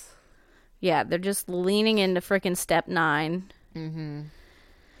amends. Yeah, they're just leaning into freaking step 9. Mm-hmm.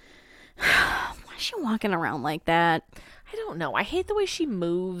 Why is she walking around like that? I don't know. I hate the way she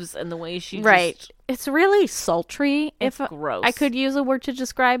moves and the way she just... It's really sultry. It's gross. I could use a word to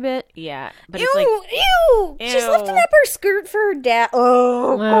describe it. Yeah. But Ew, it's like... Ew! She's lifting up her skirt for her dad.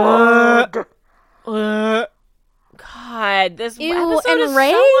 Oh, God. God, this Ew, episode and is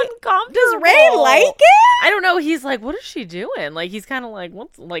Ray? so uncomfortable. Does Ray like it? I don't know. He's like, what is she doing? Like, he's kind of like,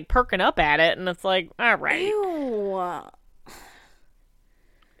 what's like perking up at it, and it's like, all right. Ew.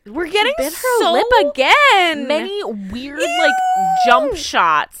 We're getting bit her lip again. Many weird like jump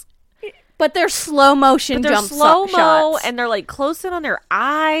shots, but they're slow motion. They're jump slow mo, shots. and they're like close in on their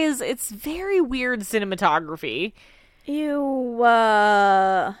eyes. It's very weird cinematography. Ew.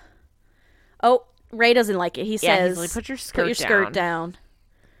 Oh, Ray doesn't like it. He says, he's like, put your skirt down.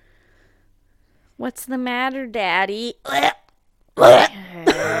 What's the matter, Daddy? I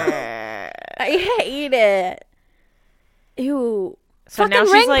hate it. Ew. So fucking now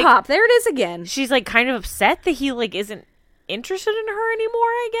she's ring like, pop. There it is again. She's like kind of upset that he like isn't interested in her anymore,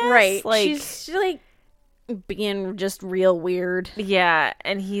 I guess. Right. Like She's like being just real weird. Yeah,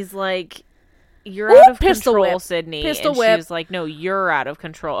 and he's like, "You're out of pistol control, whip. Sydney." Pistol and whip. she was like, "No, you're out of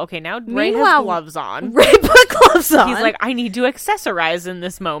control." Okay, now Ray has Meanwhile, gloves on. Ray put gloves on. He's like, "I need to accessorize in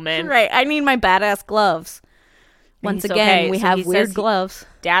this moment." right. I need my badass gloves. Once he's again, okay. we So have he weird says gloves.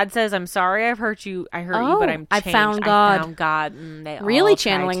 Dad says, "I'm sorry I've hurt you. I hurt you, but I'm changed. I found God." I found God. They Really all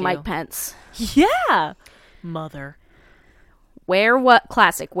try channeling to. Mike Pence. Yeah. Mother. Where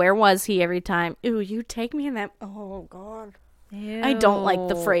was he every time? Ooh, you take me in that. Oh, God. Ew. I don't like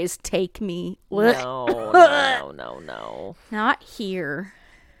the phrase take me. No. Not here.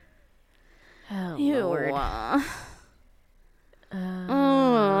 Oh, Ew. Lord.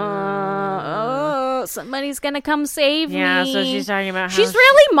 Somebody's gonna come save me. Yeah, so she's talking about how she's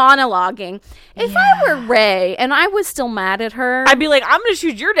really monologuing. If I were Ray and I was still mad at her, I'd be like, I'm gonna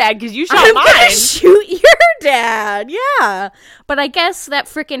shoot your dad because you shot I'm mine. gonna shoot your dad. Yeah, but I guess that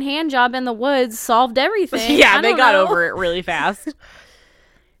freaking hand job in the woods solved everything. Yeah, I they don't got know. over it really fast.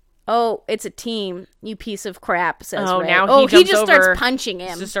 Oh, it's a team. You piece of crap, says Oh, Ray. now he he jumps just over, starts punching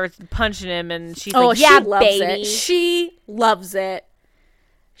him. Just starts punching him, and she's Oh, like, she "Yeah, loves baby." it. She loves it.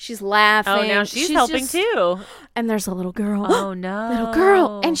 She's laughing. Oh, now she's helping just- too. And there's a little girl. Oh no, Little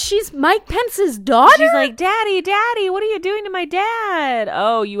girl. And she's Mike Pence's daughter? she's like, "Daddy, what are you doing to my dad?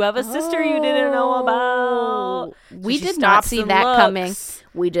 Oh, you have a sister you didn't know about." So We she did not stops see and that looks, coming.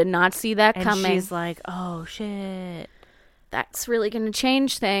 We did not see that And coming. she's like, "Oh shit." That's really going to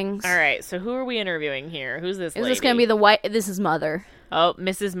change things. All right, so who are we interviewing here? Who's this Is lady? this going to be the white? This is mother. Oh,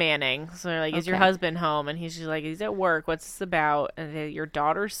 Mrs. Manning. So they're like, "Is your Okay. husband home?" And she's like, "He's at work. What's this about?" And your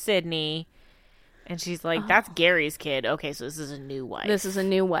daughter Sydney. And she's like, "That's Gary's kid." Okay, so this is a new wife. This is a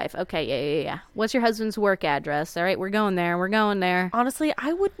new wife. Okay, yeah. What's your husband's work address? All right, we're going there. Honestly,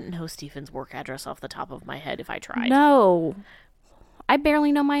 I wouldn't know Stephen's work address off the top of my head if I tried. No. I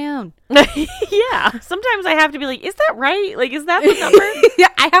barely know my own. Yeah. Sometimes I have to be like, "Is that right? Like, is that the number?" Yeah,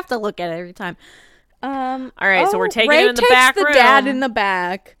 I have to look at it every time. All right, so we're taking Ray it in the takes back the room. dad in the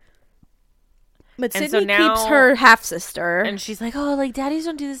back. But And Sydney so now- keeps her half-sister. And she's like, "Oh, like, daddies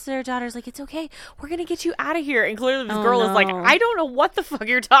don't do this to their daughters. Like, it's okay. We're going to get you out of here." And clearly this Oh, girl is like, no. "I don't know what the fuck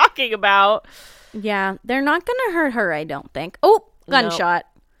you're talking about." Yeah, they're not going to hurt her, I don't think. Oh, gunshot.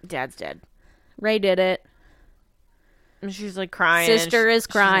 Dad's dead. Ray did it. And she's like crying. Sister is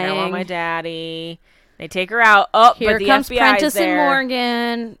She's like, "I crying. want my daddy." They take her out. Oh, Here but the comes FBI's Prentice there. and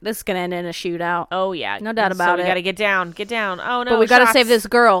Morgan. This is going to end in a shootout. Oh, yeah. No doubt And about so it. we got to get down. Get down. Oh, no. But we got to shots. save this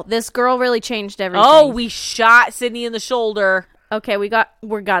girl. This girl really changed everything. Oh, we shot Sydney in the shoulder. Okay, we got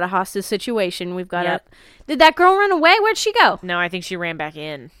a hostage situation. We've got Yep. Did that girl run away? Where'd she go? No, I think she ran back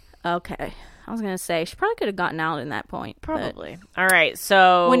in. Okay. I was going to say, she probably could have gotten out in that point. but Probably. All right.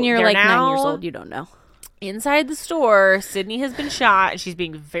 So When you're they're like 9 now years old, you don't know. inside the store, Sydney has been shot, and she's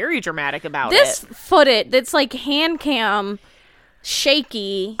being very dramatic about This it. footage, that's like hand cam,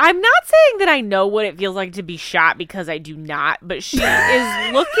 shaky. I'm not saying that I know what it feels like to be shot because I do not, but she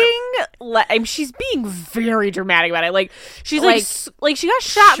is looking I mean, she's being very dramatic about it. Like she's like she got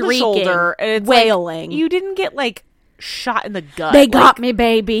shot in the shrieking, shoulder and it's wailing. Like, you didn't get like shot in the gut. They got me,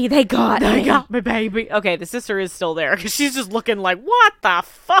 baby. They got me, baby. Okay, the sister is still there because she's just looking like, what the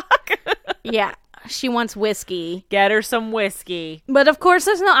fuck? Yeah, she wants whiskey. Get her some whiskey. But of course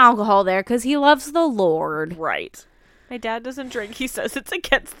there's no alcohol there because he loves the Lord. Right. My dad doesn't drink. He says it's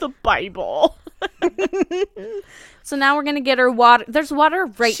against the Bible. So now we're going to get her water. There's water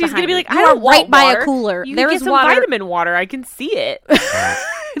right She's behind going to be like, me. I You don't are want right by water. a cooler. You There can is get some water. vitamin water. I can see it.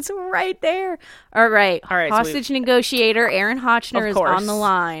 It's right there. All right. All right, so Hostage negotiator Aaron Hotchner Of is course. on the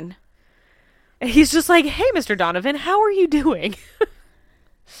line. And he's just like, hey, Mr. Donovan, how are you doing?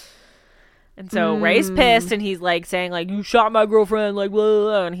 And so Ray's pissed, and he's like saying, like, you shot my girlfriend, like, blah, blah,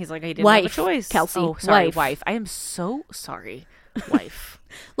 blah. And he's like, I didn't have a Wife, choice. Kelsey. Oh, sorry, Wife. wife. I am so sorry, wife.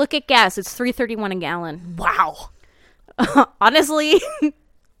 Look at gas. It's $3.31 a gallon. Wow. Honestly,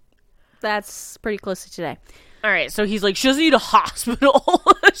 that's pretty close to today. All right, so he's like, she doesn't need a hospital.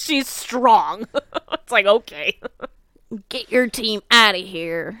 She's strong. It's like, okay. Get your team out of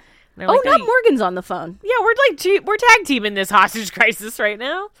here. They're Oh, like, no, "No, Morgan's on the phone. yeah, we're tag teaming this hostage crisis right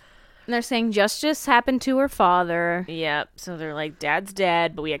now. And they're saying justice happened to her father. Yep. So they're like, Dad's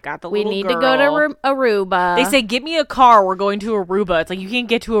dead, but we got the We little need girl. to go to Aruba. They say, get me a car. We're going to Aruba. It's like, you can't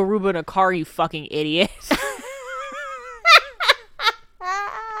get to Aruba in a car, you fucking idiot.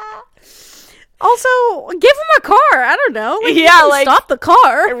 Also, give him a car. I don't know. Like, yeah, like stop the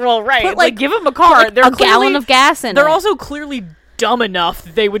car. Well, right. Put, like give him a car. Put, like, a gallon of gas in it. They're also clearly dumb enough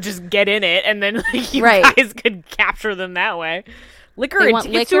that they would just get in it, and then like, you guys could capture them that way. Liquor and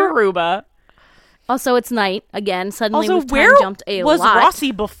tickets to Aruba. Also, it's night again. Suddenly, also, we've time jumped a lot. Was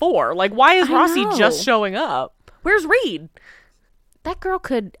Rossi before? Like, why is Rossi just showing up? Where's Reed? That girl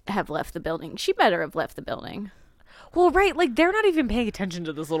could have left the building. She better have left the building. Well, right, like, they're not even paying attention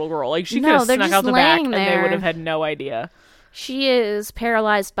to this little girl. Like, she could have snuck out the back, and they would have had no idea. She is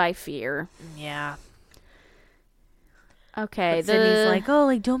paralyzed by fear. Yeah. Okay, but Sydney's like, oh,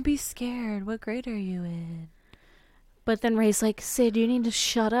 like, don't be scared. What grade are you in? But then Ray's like, Sid, you need to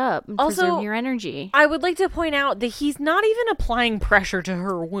shut up and preserve your energy. I would like to point out that he's not even applying pressure to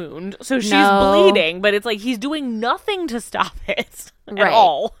her wound. So she's bleeding, but it's like he's doing nothing to stop it at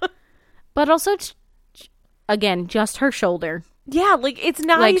all. But also, again, just her shoulder. Yeah, like, it's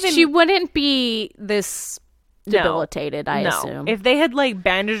not like, even... she wouldn't be this debilitated, I assume. If they had, like,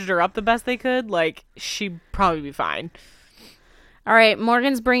 bandaged her up the best they could, like, she'd probably be fine. All right,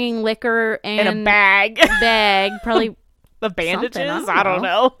 Morgan's bringing liquor and in a bag. Probably the bandages. I don't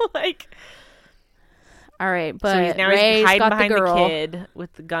know. Like, all right, but so now Ray's he's hiding got behind the girl. The kid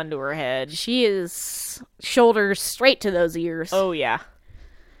with the gun to her head. She is shoulders straight to those ears. Oh yeah.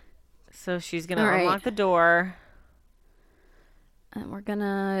 So she's gonna unlock the door, and we're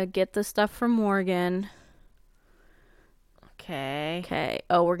gonna get the stuff from Morgan. Okay.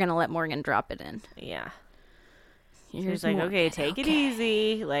 Oh, we're gonna let Morgan drop it in. Yeah. Here's She's like, okay, take it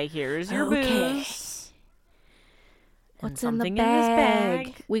easy. Like, here's your booze. What's in the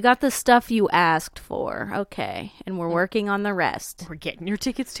bag? We got the stuff you asked for. Okay. And we're working on the rest. We're getting your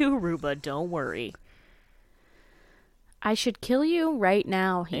tickets to Aruba. Don't worry. I should kill you right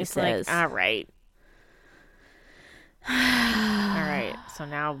now, he says. Like, all right. All right. So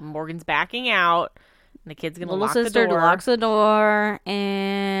now Morgan's backing out. And the kid's going to lock the door. Little sister locks the door.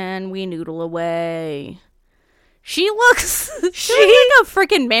 And we noodle away. She looks like a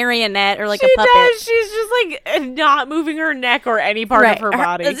freaking marionette or like a puppet. Does. She's just like not moving her neck or any part of her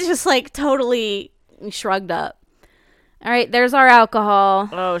body. It's just like totally shrugged up. All right, there's our alcohol.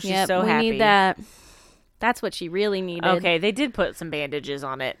 Oh, she's so happy. We need that. That's what she really needed. Okay, they did put some bandages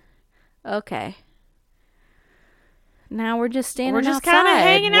on it. Okay. Now we're just standing outside. We're just kind of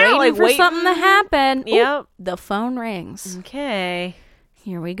hanging out, waiting for something to happen. Yep. Ooh, the phone rings. Okay.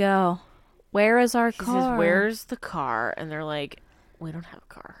 Here we go. Where is our car? He says, where's the car? And they're like, we don't have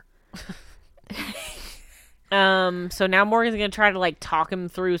a car. So now Morgan's going to try to, like, talk him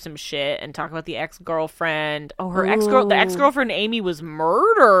through some shit and talk about the ex-girlfriend. Oh, the ex-girlfriend Amy was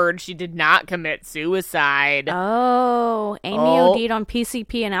murdered. She did not commit suicide. Oh, Amy OD'd on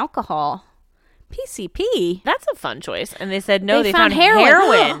PCP and alcohol. PCP? That's a fun choice. And they said, no, they found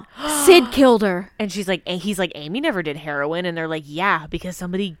heroin. Sid killed her. And he's like, Amy never did heroin. And they're like, yeah, because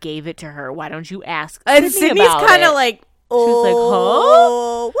somebody gave it to her. Why don't you ask Sydney about it? And Sydney's kind of like, she's like,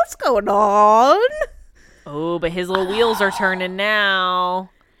 huh? What's going on? Oh, but his little wheels are turning now.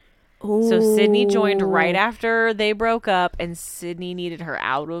 Ooh. So Sydney joined right after they broke up, and Sydney needed her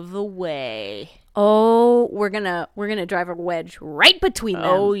out of the way. Oh, we're gonna drive a wedge right between them.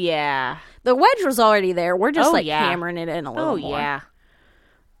 Oh yeah, the wedge was already there. We're just hammering it in a little more. Oh yeah.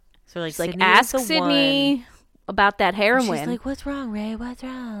 So like, like ask Sydney about that heroin. And she's like, "What's wrong, Ray? What's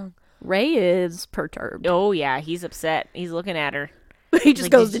wrong?" Ray is perturbed. Oh yeah, he's upset. He's looking at her. He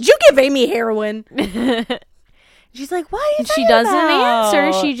just goes, "Did you give Amy heroin?" She's like, "What?" And she doesn't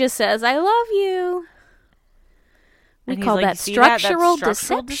answer. She just says, "I love you." We call that structural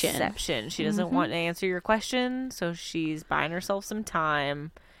deception. She doesn't want to answer your question, so she's buying herself some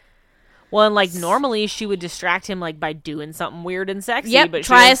time. Well, and like normally she would distract him like by doing something weird and sexy. Yep, but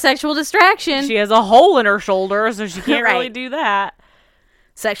try a sexual distraction. She has a hole in her shoulder, so she can't really do that.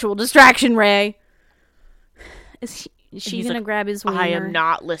 Sexual distraction, Ray. Is she gonna grab his wiener? I am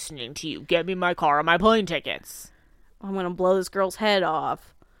not listening to you. Get me my car and my plane tickets. I'm gonna blow this girl's head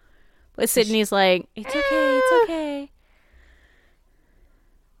off. But Sydney's like, it's okay, it's okay.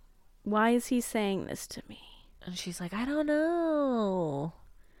 Why is he saying this to me? And she's like, I don't know.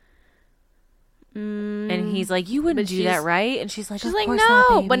 And he's like, you wouldn't do that, right? And she's like, no,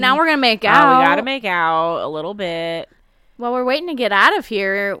 not, but now we're gonna make out. We gotta make out a little bit. While we're waiting to get out of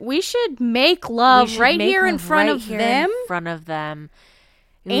here, we should make love right here in front of them. In front of them.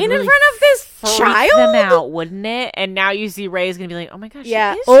 And really in front of this child? Them out, wouldn't it? And now you see Ray's gonna be like, oh my gosh, she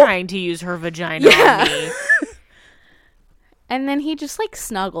is trying to use her vagina on me. And then he just like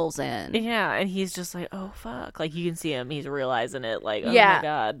snuggles in. Yeah, and he's just like, oh fuck. Like you can see him, he's realizing it, like, oh my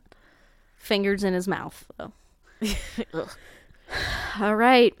god. Fingers in his mouth, though. All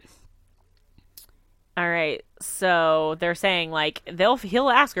right. All right. So they're saying, like, he'll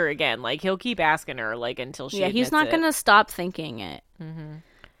ask her again. Like, he'll keep asking her, like, until she admits he's not going to stop thinking it. Mm-hmm.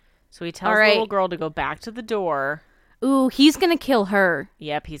 So he tells the little girl to go back to the door. Ooh, he's going to kill her.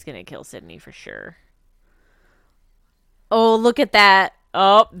 Yep, he's going to kill Sydney for sure. Oh, look at that.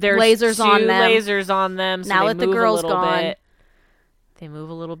 Oh, there's lasers on them. Lasers on them. So now that the girl's gone. Bit. They move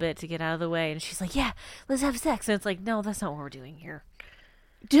a little bit to get out of the way. And she's like, yeah, let's have sex. And it's like, no, that's not what we're doing here.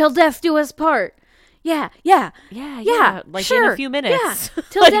 Till death do us part. Yeah. Like, sure. in a few minutes. Yeah.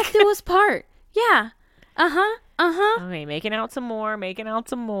 Till death do us part. Yeah. Okay, making out some more.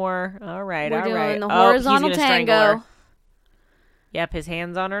 All right, We're doing the horizontal tango. Yep, his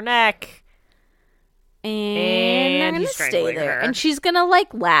hand's on her neck. And they're going to stay there. And she's going to,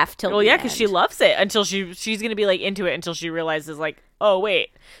 like, laugh till Well, yeah, because she loves it until she's going to be, like, into it until she realizes, like, oh,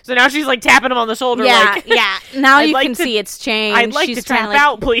 wait. So now she's, like, tapping him on the shoulder. Yeah, like, yeah. Now you can see it's changed. I'd like to tap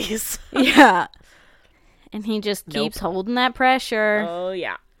out, please. Yeah. And he just keeps holding that pressure. Oh,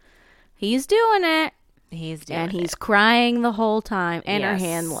 yeah. He's doing it. And he's crying the whole time. And her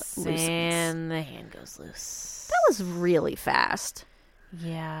hand loosens. And the hand goes loose. That was really fast.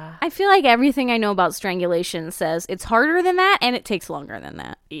 Yeah. I feel like everything I know about strangulation says it's harder than that and it takes longer than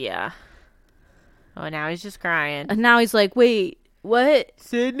that. Yeah. Oh, now he's just crying. And now he's like, wait, what?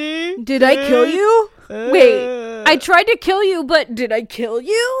 Sydney? Did I kill you? Wait, I tried to kill you, but did I kill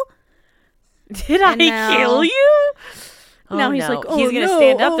you? Did I kill you? Now he's like, oh, he's going to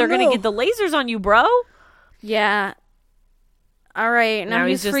stand up. They're going to get the lasers on you, bro. Yeah. All right. Now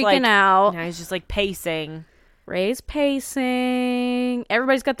he's freaking out. Now he's just like pacing. Ray's pacing.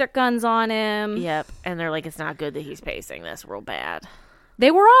 Everybody's got their guns on him. Yep. And they're like, it's not good that he's pacing. That's real bad. They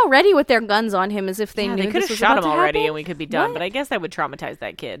were already with their guns on him as if they knew they could this have was shot about him to already happen. and we could be done. What? But I guess that would traumatize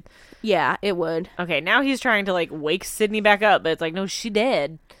that kid. Yeah, it would. Okay, now he's trying to like wake Sydney back up. But it's like, no, she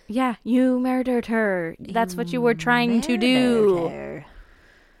dead. Yeah, you murdered her. That's what you were trying to do.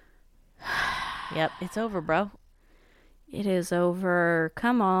 Yep, it's over, bro. It is over.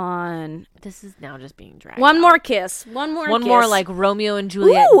 Come on. This is now just being dragged. One out. more kiss. One more like Romeo and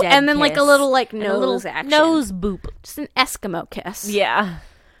Juliet. Ooh, dead and then kiss. like a little like nose action. Nose boop. Just an Eskimo kiss. Yeah.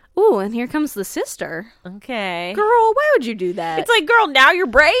 Ooh, and here comes the sister. Okay. Girl, why would you do that? It's like, girl, now you're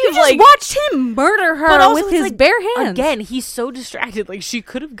brave. You just watched him murder her with his bare hands. Again, he's so distracted. Like, she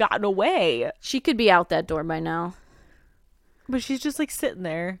could have gotten away. She could be out that door by now. But she's just like sitting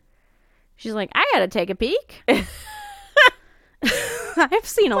there. She's like, I gotta take a peek. I've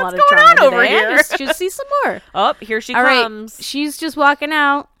seen a lot of What's going trauma on over today. here? I just see some more. Oh, here she All comes. right, she's just walking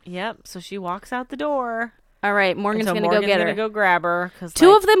out. Yep. So she walks out the door. All right, Morgan's gonna go get her. Gonna go grab her.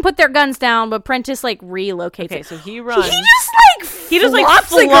 Two of them put their guns down, but Prentice like relocates. Okay, it. so he runs. He just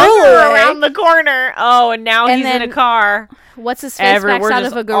flung her around the corner. Oh, and now he's in a car. What's his face backs out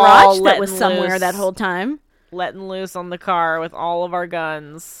of a garage that was somewhere that whole time. Letting loose on the car with all of our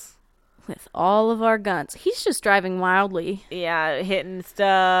guns. With all of our guns. He's just driving wildly. Yeah, hitting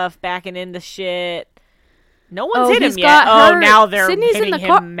stuff, backing into shit. No one's hit him yet. Now they're Sydney's hitting in the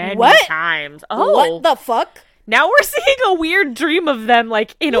car. him many What? times. Oh, what the fuck? Now we're seeing a weird dream of them,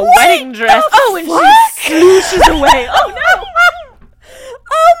 like, in a wedding dress. And she swooshes away. Oh, no.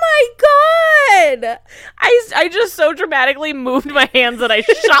 Oh, my God. I just so dramatically moved my hands that I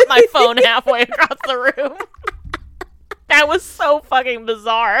shot my phone halfway across the room. That was so fucking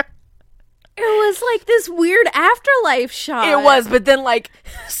bizarre. It was like this weird afterlife shot. It was, but then like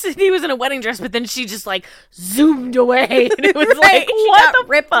Sydney was in a wedding dress, but then she just like zoomed away, and it was like what the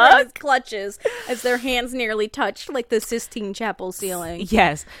ripped fuck? from his clutches as their hands nearly touched like the Sistine Chapel ceiling.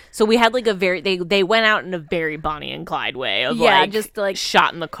 Yes, so we had like a very they went out in a very Bonnie and Clyde way of just like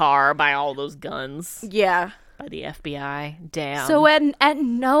shot in the car by all those guns. Yeah, by the FBI. Damn. So at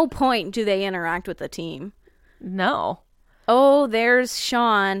no point do they interact with the team. No. Oh, there's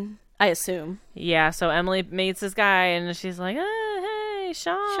Sean. I assume. Yeah, so Emily meets this guy, and she's like, hey,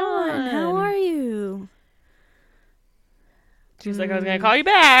 Sean. Sean, how are you? She's like, I was going to call you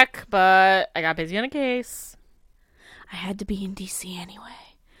back, but I got busy on a case. I had to be in D.C.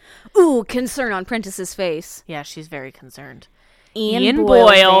 anyway. Ooh, concern on Prentice's face. Yeah, she's very concerned. Ian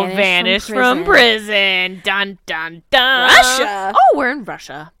Boyle vanished from prison. Dun, dun, dun. Russia? Oh, we're in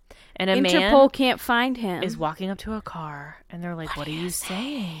Russia. And a Interpol man can't find him. is walking up to a car, and they're like, what are you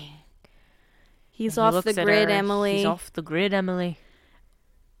saying? He's off the grid, Emily. He's off the grid, Emily.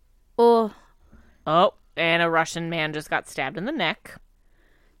 Oh. Oh, and a Russian man just got stabbed in the neck.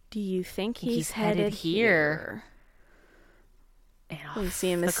 Do you think he's headed here? We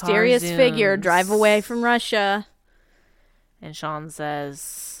see a mysterious figure drive away from Russia. And Sean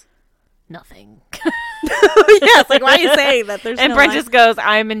says, nothing. Yes, like, why are you saying that? And Brent just goes,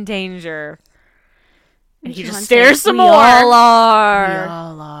 I'm in danger. And he just stares some more. We all are. We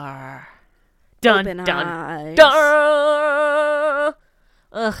all are. Dun, Open dun, eyes. dun.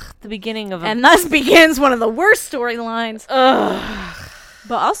 Ugh, the beginning of And thus begins one of the worst storylines. Ugh.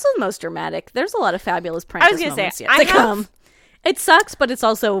 But also the most dramatic. There's a lot of fabulous princess moments yet to come. It sucks, but it's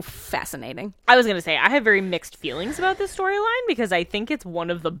also fascinating. I was going to say, I have very mixed feelings about this storyline because I think it's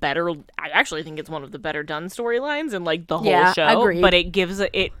one of the better, I actually think it's one of the better done storylines in like the whole show. Agreed. But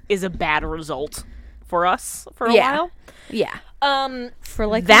it is a bad result for us for a while. Yeah. For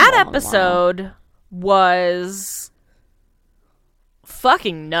like that a long episode was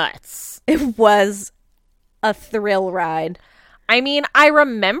fucking nuts. It was a thrill ride. I mean, I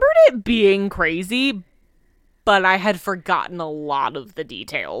remembered it being crazy, but I had forgotten a lot of the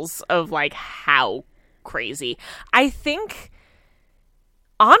details of, like, how crazy. I think,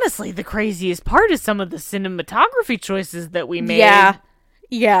 honestly, the craziest part is some of the cinematography choices that we made.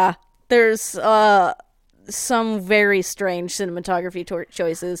 Yeah. There's some very strange cinematography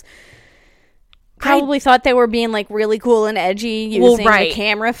choices. Probably thought they were being, like, really cool and edgy using the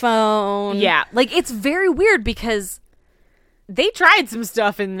camera phone. Yeah. Like, it's very weird because they tried some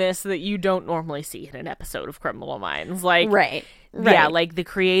stuff in this that you don't normally see in an episode of Criminal Minds. Like, right. Yeah, like the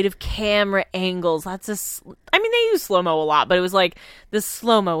creative camera angles. I mean, they use slow-mo a lot, but it was like the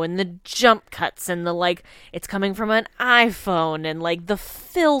slow-mo and the jump cuts and the, like, it's coming from an iPhone and, like, the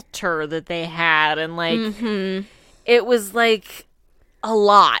filter that they had. And, like, it was, like, a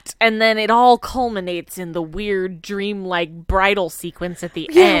lot. And then it all culminates in the weird dream-like bridal sequence at the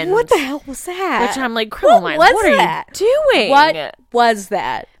end. What the hell was that? Which I'm like, Criminal Minds, what are you doing? What was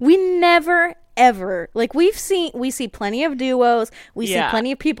that? We never ever, like, we see plenty of duos. We see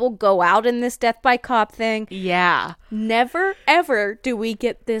plenty of people go out in this death by cop thing. Yeah. Never ever do we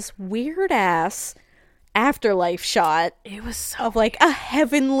get this weird ass afterlife shot. It was so of like a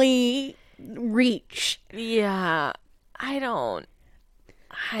heavenly reach. Yeah.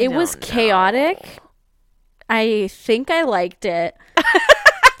 It was chaotic. I think I liked it.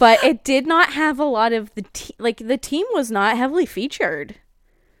 But it did not have a lot of the the team was not heavily featured.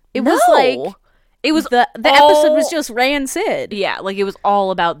 It was like it was the episode was just Ray and Sid. Yeah, like it was all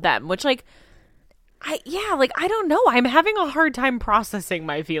about them, which I don't know. I'm having a hard time processing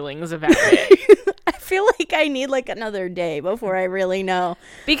my feelings about it. I feel like I need like another day before I really know.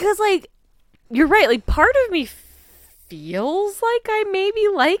 Because like you're right, like part of me feels like I maybe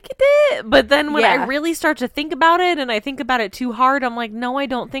liked it, but then when I really start to think about it and I think about it too hard, I'm like, no, I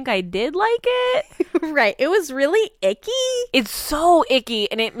don't think I did like it. Right. It was really icky. It's so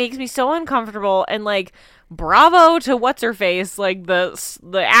icky and it makes me so uncomfortable. And like, bravo to what's her face, like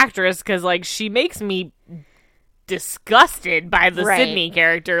the actress, because like she makes me disgusted by the Sydney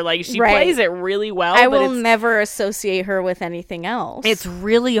character. Like she plays it really well. I will never associate her with anything else. It's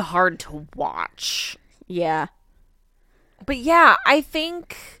really hard to watch. Yeah. But yeah, I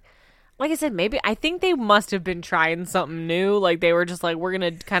think, like I said, I think they must have been trying something new. Like they were just like, we're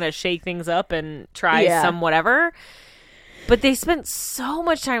going to kind of shake things up and try some whatever. But they spent so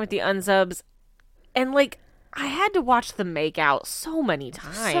much time with the unsubs. And like, I had to watch them make out so many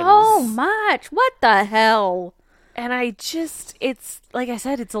times. So much. What the hell? And it's, like I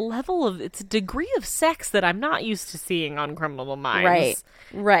said, it's a degree of sex that I'm not used to seeing on Criminal Minds.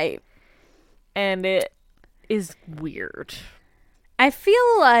 Right. And it is weird. I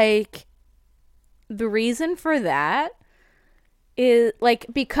feel like the reason for that is like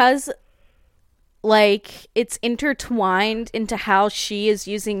because like it's intertwined into how she is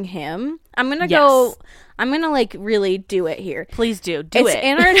using him. I'm gonna like really do it here. Please do it.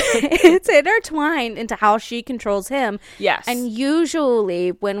 It's intertwined into how she controls him. Yes. And usually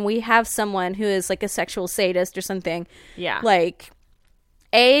when we have someone who is like a sexual sadist or something, like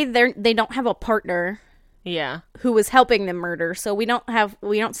they don't have a partner. Yeah. Who was helping them murder. So we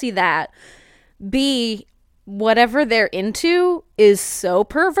don't see that. B, whatever they're into is so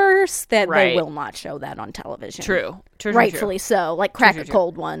perverse that they will not show that on television. True. Rightfully so. Like Crack a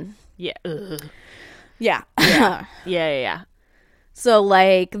Cold One. Yeah. Ugh. Yeah. Yeah. So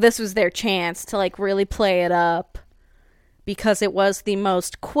like this was their chance to like really play it up because it was the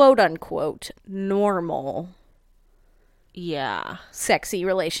most quote unquote normal sexy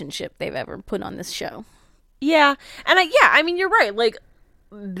relationship they've ever put on this show. Yeah, and I mean, you're right. Like,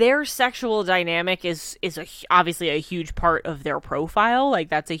 their sexual dynamic is obviously a huge part of their profile. Like,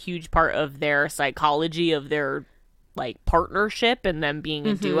 that's a huge part of their psychology, of their, like, partnership and them being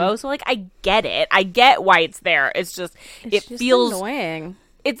a duo. So, like, I get it. I get why it's there. It's just, it feels annoying.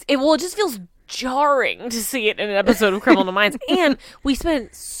 It just feels jarring to see it in an episode of Criminal Minds. And we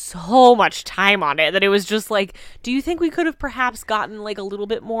spent so much time on it that it was just like, do you think we could have perhaps gotten like a little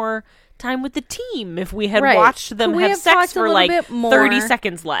bit more time with the team if we had watched them have sex for like 30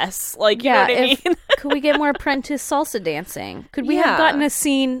 seconds less? Like, you know what I mean? Could we get more Prentice salsa dancing? Could we have gotten a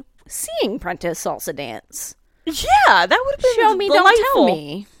scene seeing Prentice salsa dance? Yeah, that would have been Show me, delightful. don't tell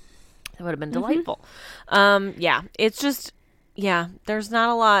me. That would have been delightful. Yeah, it's just, there's not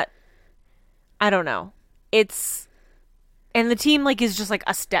a lot. I don't know. And the team like is just like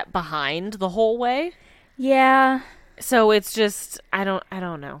a step behind the whole way. Yeah. So it's just, I don't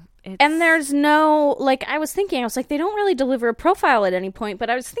know. And there's no, like, I was like, they don't really deliver a profile at any point,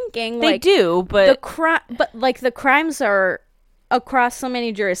 but I was thinking, they like, do, but the crimes are across so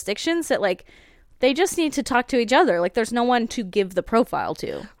many jurisdictions that, like, they just need to talk to each other. Like, there's no one to give the profile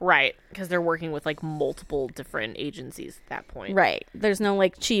to. Right, because they're working with, like, multiple different agencies at that point. Right. There's no,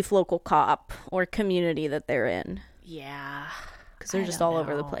 like, chief local cop or community that they're in. Yeah. Because they're just all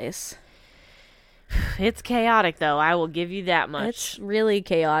over the place. It's chaotic, though. I will give you that much. It's really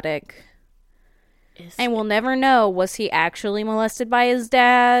chaotic. And we'll never know, was he actually molested by his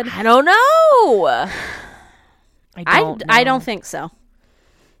dad? I don't know. I don't think so.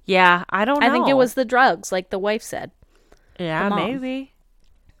 Yeah, I don't know. I think it was the drugs, like the wife said. Yeah, maybe.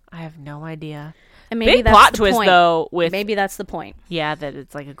 I have no idea. And maybe big that's plot the twist, point. though. Maybe that's the point. Yeah, that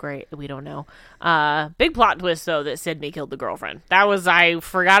it's like a great. We don't know. Big plot twist, though, that Sydney killed the girlfriend. I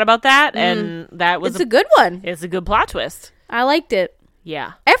forgot about that, and that was a good one. It's a good plot twist. I liked it.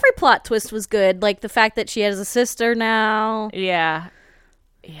 Yeah, every plot twist was good. Like the fact that she has a sister now. Yeah.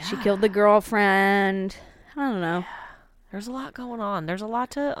 She killed the girlfriend. I don't know. There's a lot going on. There's a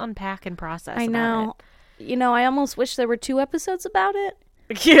lot to unpack and process. I know. About it. You know, I almost wish there were 2 episodes about it.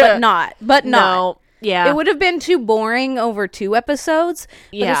 Yeah. But not. No. Yeah. It would have been too boring over 2 episodes.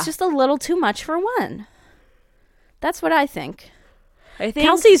 But it's just a little too much for one. That's what I think.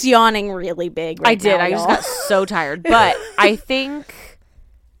 Kelsey's yawning really big right now, I just got so tired. But I think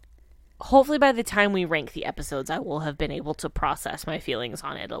hopefully by the time we rank the episodes, I will have been able to process my feelings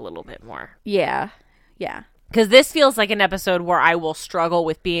on it a little bit more. Yeah. Yeah. Because this feels like an episode where I will struggle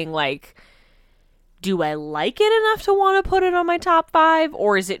with being like, do I like it enough to want to put it on my top 5?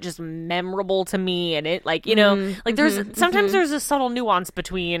 Or is it just memorable to me? And it, like, you know, like there's sometimes there's a subtle nuance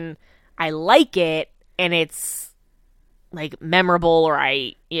between I like it and it's like memorable or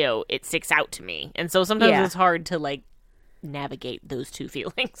it sticks out to me. And so sometimes it's hard to like navigate those two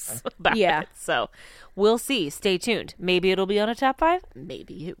feelings about it. So we'll see. Stay tuned. Maybe it'll be on a top 5.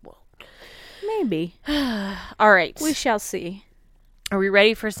 Maybe it won't. Maybe. All right. We shall see. Are we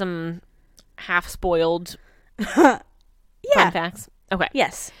ready for some half-spoiled fun facts? Okay.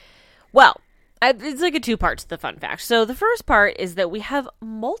 Yes. Well, it's like a 2 parts to the fun fact. So the first part is that we have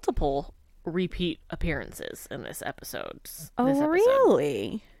multiple repeat appearances in this episode.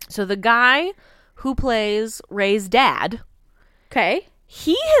 Really? So the guy who plays Ray's dad, okay,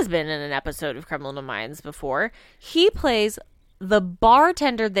 he has been in an episode of Criminal Minds before. He plays the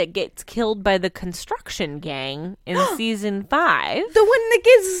bartender that gets killed by the construction gang in season 5. The one that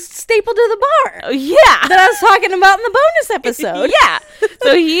gets stapled to the bar. Yeah. That I was talking about in the bonus episode. Yeah.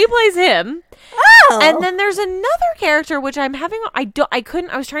 So he plays him. Oh. And then there's another character which I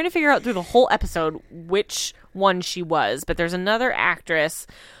was trying to figure out through the whole episode which one she was, but there's another actress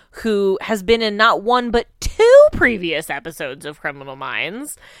who has been in not 1 but 2 previous episodes of Criminal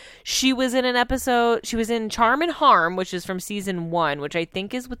Minds. She was in Charm and Harm, which is from season 1, which I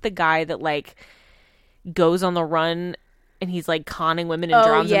think is with the guy that like goes on the run and he's like conning women and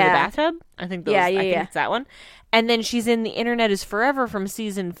drowns in the bathtub. I think it's that one. And then she's in The Internet Is Forever from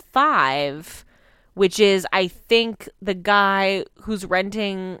season 5, which is I think the guy who's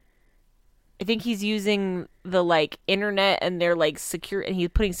renting. I think he's using the like internet and they're like secure, and he's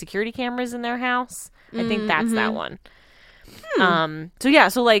putting security cameras in their house. I think that's that one.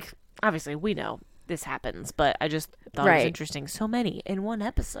 So like obviously we know this happens, but I just thought it was interesting. So many in one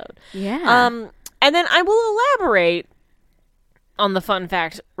episode. Yeah. And then I will elaborate on the fun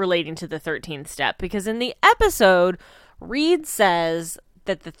fact relating to the 13th step, because in the episode, Reed says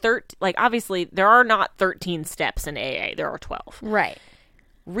that obviously there are not 13 steps in AA. There are 12. Right.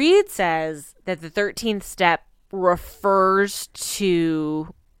 Reed says that the 13th step refers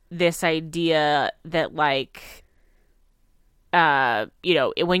to this idea that, like,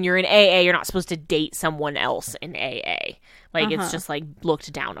 when you're in AA, you're not supposed to date someone else in AA. Like, it's just, like,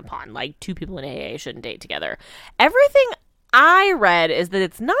 looked down upon. Like, 2 people in AA shouldn't date together. Everything I read is that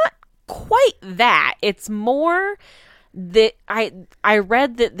it's not quite that. It's more I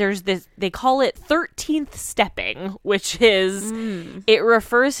read that there's this, they call it 13th stepping, which is, it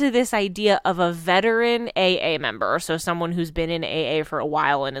refers to this idea of a veteran AA member. So someone who's been in AA for a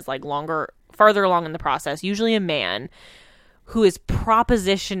while and is like farther along in the process, usually a man, who is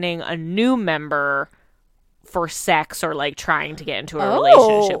propositioning a new member for sex or like trying to get into a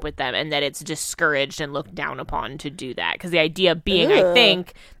relationship with them, and that it's discouraged and looked down upon to do that. Because the idea being, I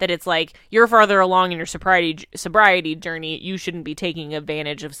think, that it's like, you're farther along in your sobriety journey, you shouldn't be taking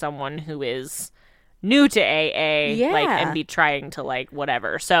advantage of someone who is new to AA, like, and be trying to like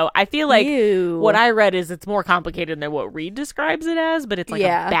whatever. So I feel like what I read is it's more complicated than what Reed describes it as, but it's like a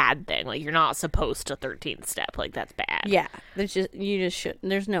bad thing. Like, you're not supposed to 13th step. Like, that's bad. Yeah, you just shouldn't.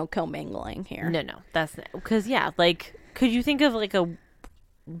 There's no commingling here. No, that's because like, could you think of like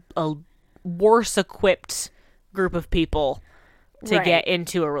a worse equipped group of people to get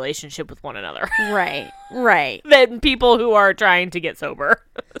into a relationship with one another? Right. Than people who are trying to get sober.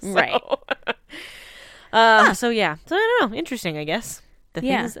 Right. So I don't know. Interesting, I guess.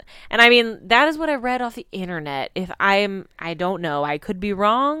 Things, and I mean, that is what I read off the internet. I don't know. I could be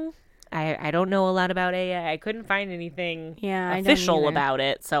wrong. I don't know a lot about AA. I couldn't find anything official about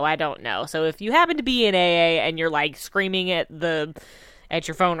it, so I don't know. So if you happen to be in AA and you're like screaming at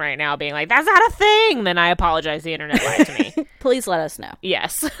your phone right now, being like, "That's not a thing," then I apologize. The internet lied to me. Please let us know.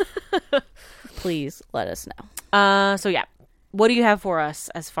 Yes. Please let us know. What do you have for us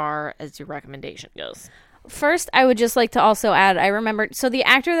as far as your recommendation goes? First, I would just like to also add, I remembered, so the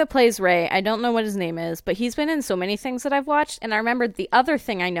actor that plays Ray, I don't know what his name is, but he's been in so many things that I've watched, and I remembered the other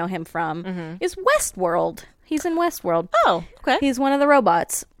thing I know him from is Westworld. He's in Westworld. Oh, okay. He's one of the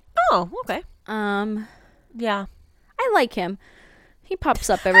robots. Oh, okay. Yeah. I like him. He pops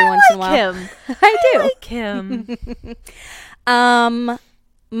up every once in a while. I do. like him.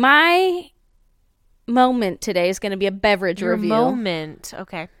 My moment today is going to be a beverage review. Moment.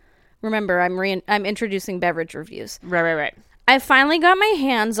 Okay. Remember, I'm introducing beverage reviews. Right. I finally got my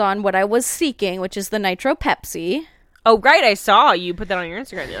hands on what I was seeking, which is the Nitro Pepsi. Oh, right. I saw you put that on your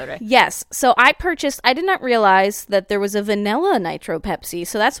Instagram the other day. Yes. So I did not realize that there was a vanilla Nitro Pepsi.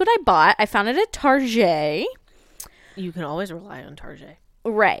 So that's what I bought. I found it at Target. You can always rely on Target.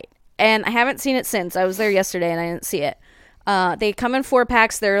 Right. And I haven't seen it since. I was there yesterday and I didn't see it. They come in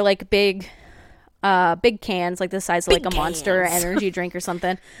 4-packs. They're like big cans, like the size of like a Monster energy drink or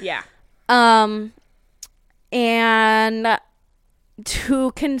something. Yeah. And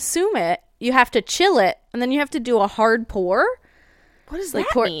to consume it, you have to chill it, and then you have to do a hard pour. What does that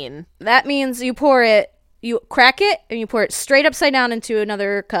mean? That means you crack it, and you pour it straight upside down into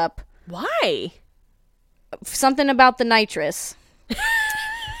another cup. Why? Something about the nitrous.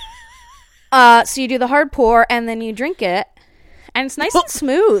 So you do the hard pour, and then you drink it, and it's nice and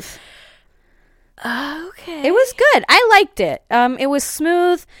smooth. Okay. It was good. I liked it. It was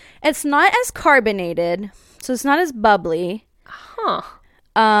smooth. It's not as carbonated, so it's not as bubbly. Huh.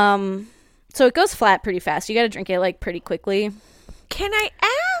 So it goes flat pretty fast. You got to drink it like pretty quickly. Can I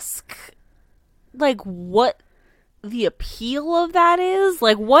ask, like, what the appeal of that is?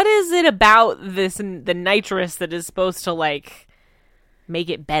 Like, what is it about the nitrous that is supposed to like make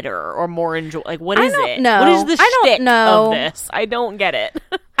it better or more enjoy? Like, what is it? Know. What is the shtick know. of this? I don't get it.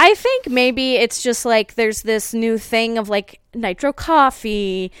 I think maybe it's just like there's this new thing of like nitro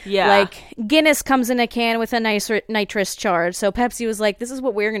coffee. Yeah. Like Guinness comes in a can with a nice nitrous charge. So Pepsi was like, this is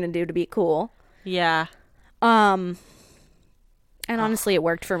what we're going to do to be cool. Yeah. And honestly, it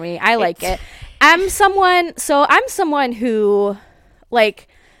worked for me. I like it. I'm someone who like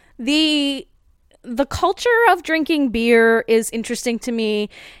the culture of drinking beer is interesting to me,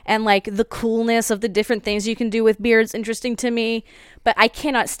 and like the coolness of the different things you can do with beer is interesting to me, but I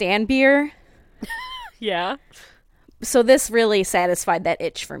cannot stand beer. Yeah. So this really satisfied that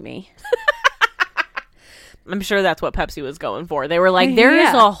itch for me. I'm sure that's what Pepsi was going for. They were like, there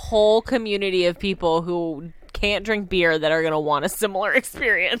is a whole community of people who can't drink beer that are going to want a similar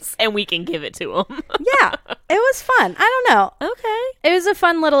experience, and we can give it to them. Yeah, it was fun. I don't know. Okay. It was a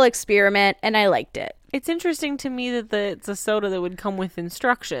fun little experiment, and I liked it. It's interesting to me that it's a soda that would come with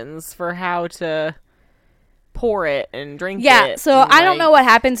instructions for how to pour it and drink it. Yeah, so I don't know what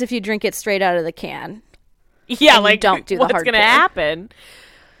happens if you drink it straight out of the can. Yeah, like, don't do the hard what's going to happen?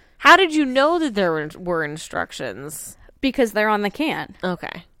 How did you know that there were instructions? Because they're on the can.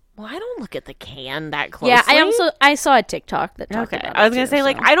 Okay. Well, I don't look at the can that closely. Yeah, I saw a TikTok that talked about it. I was going to say,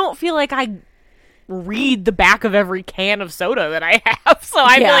 like, I don't feel like I read the back of every can of soda that I have. So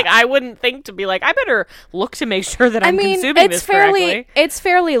I feel like I wouldn't think to be like, I better look to make sure that I'm consuming this correctly. It's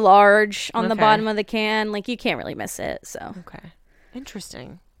fairly large on the bottom of the can. Like, you can't really miss it, so. Okay.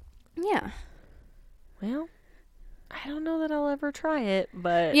 Interesting. Yeah. Well, I don't know that I'll ever try it,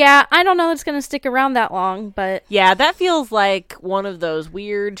 but... Yeah, I don't know that it's going to stick around that long, but... Yeah, that feels like one of those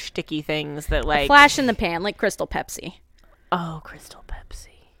weird, sticky things that, like... A flash in the pan, like Crystal Pepsi. Oh, Crystal Pepsi.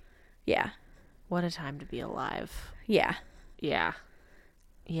 Yeah. What a time to be alive. Yeah. Yeah.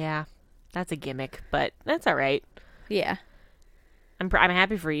 Yeah. That's a gimmick, but that's all right. Yeah. I'm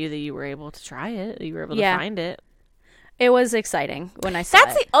happy for you that you were able to try it. You were able to find it. It was exciting when I saw it.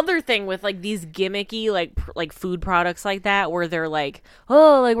 That's the other thing with, like, these gimmicky, like food products like that, where they're like,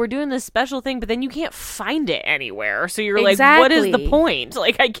 oh, like, we're doing this special thing, but then you can't find it anywhere. So you're like, what is the point?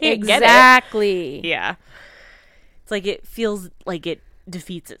 Like, I can't get it. Exactly. Yeah. It's like, it feels like it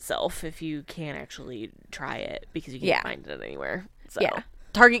defeats itself if you can't actually try it because you can't find it anywhere. So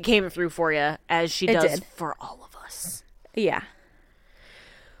Target came through for you, as she does for all of us. Yeah.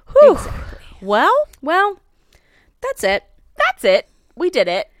 Whew. Exactly. Well, that's it. That's it. We did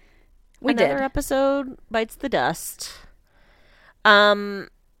it. Another episode bites the dust. I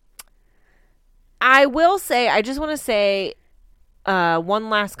will say, I just want to say one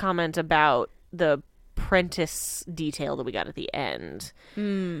last comment about the Prentice detail that we got at the end.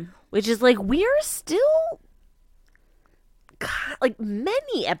 Which is like, we are still like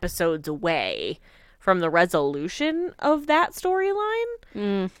many episodes away from the resolution of that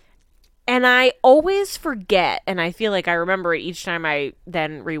storyline. And I always forget, and I feel like I remember it each time I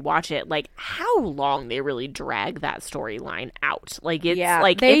then rewatch it, like, how long they really drag that storyline out. Like, it's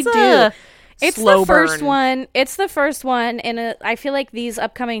like, they do. It's the first one. It's the first one, and I feel like these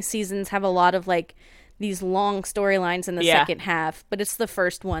upcoming seasons have a lot of, like, these long storylines in the second half, but it's the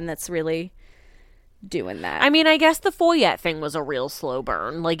first one that's really doing that. I mean, I guess the Foyette thing was a real slow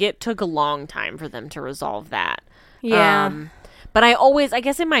burn. Like, it took a long time for them to resolve that. Yeah. But I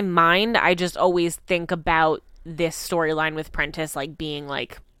guess in my mind, I just always think about this storyline with Prentice, like, being,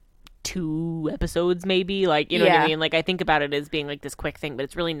 like, 2 episodes, maybe. Like, you know what I mean? Like, I think about it as being, like, this quick thing, but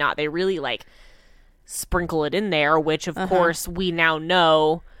it's really not. They really, like, sprinkle it in there, which, of course, we now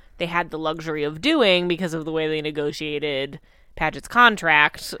know they had the luxury of doing because of the way they negotiated Paget's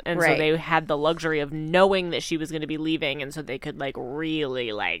contract. And so they had the luxury of knowing that she was going to be leaving, and so they could, like,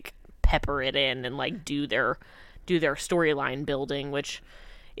 really, like, pepper it in and, like, do their storyline building, which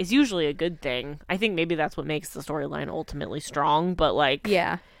is usually a good thing. I think maybe that's what makes the storyline ultimately strong, but, like,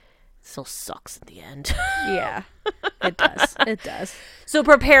 it still sucks at the end. Yeah, it does. It does. So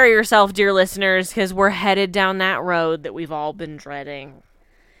prepare yourself, dear listeners, because we're headed down that road that we've all been dreading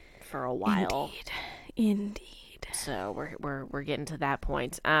for a while. Indeed. So we're getting to that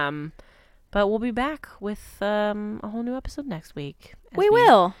point. But we'll be back with a whole new episode next week. We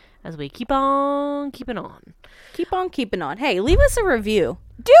will. As we keep on keeping on. Keep on keeping on. Hey, leave us a review.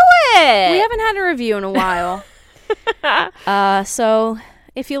 Do it! We haven't had a review in a while. So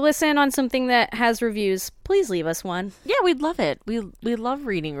if you listen on something that has reviews, please leave us one. Yeah, we'd love it. We love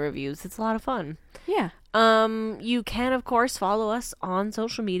reading reviews. It's a lot of fun. Yeah. You can, of course, follow us on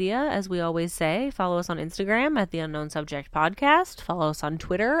social media, as we always say. Follow us on Instagram at The Unknown Subject Podcast. Follow us on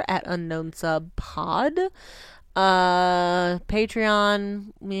Twitter at UnknownSubPod.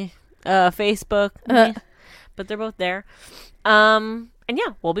 Patreon, Facebook, but they're both there. And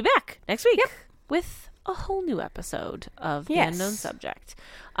yeah, we'll be back next week with a whole new episode of The Unknown Subject.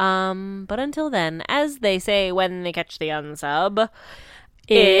 But until then, as they say when they catch the unsub,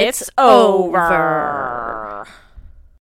 it's over.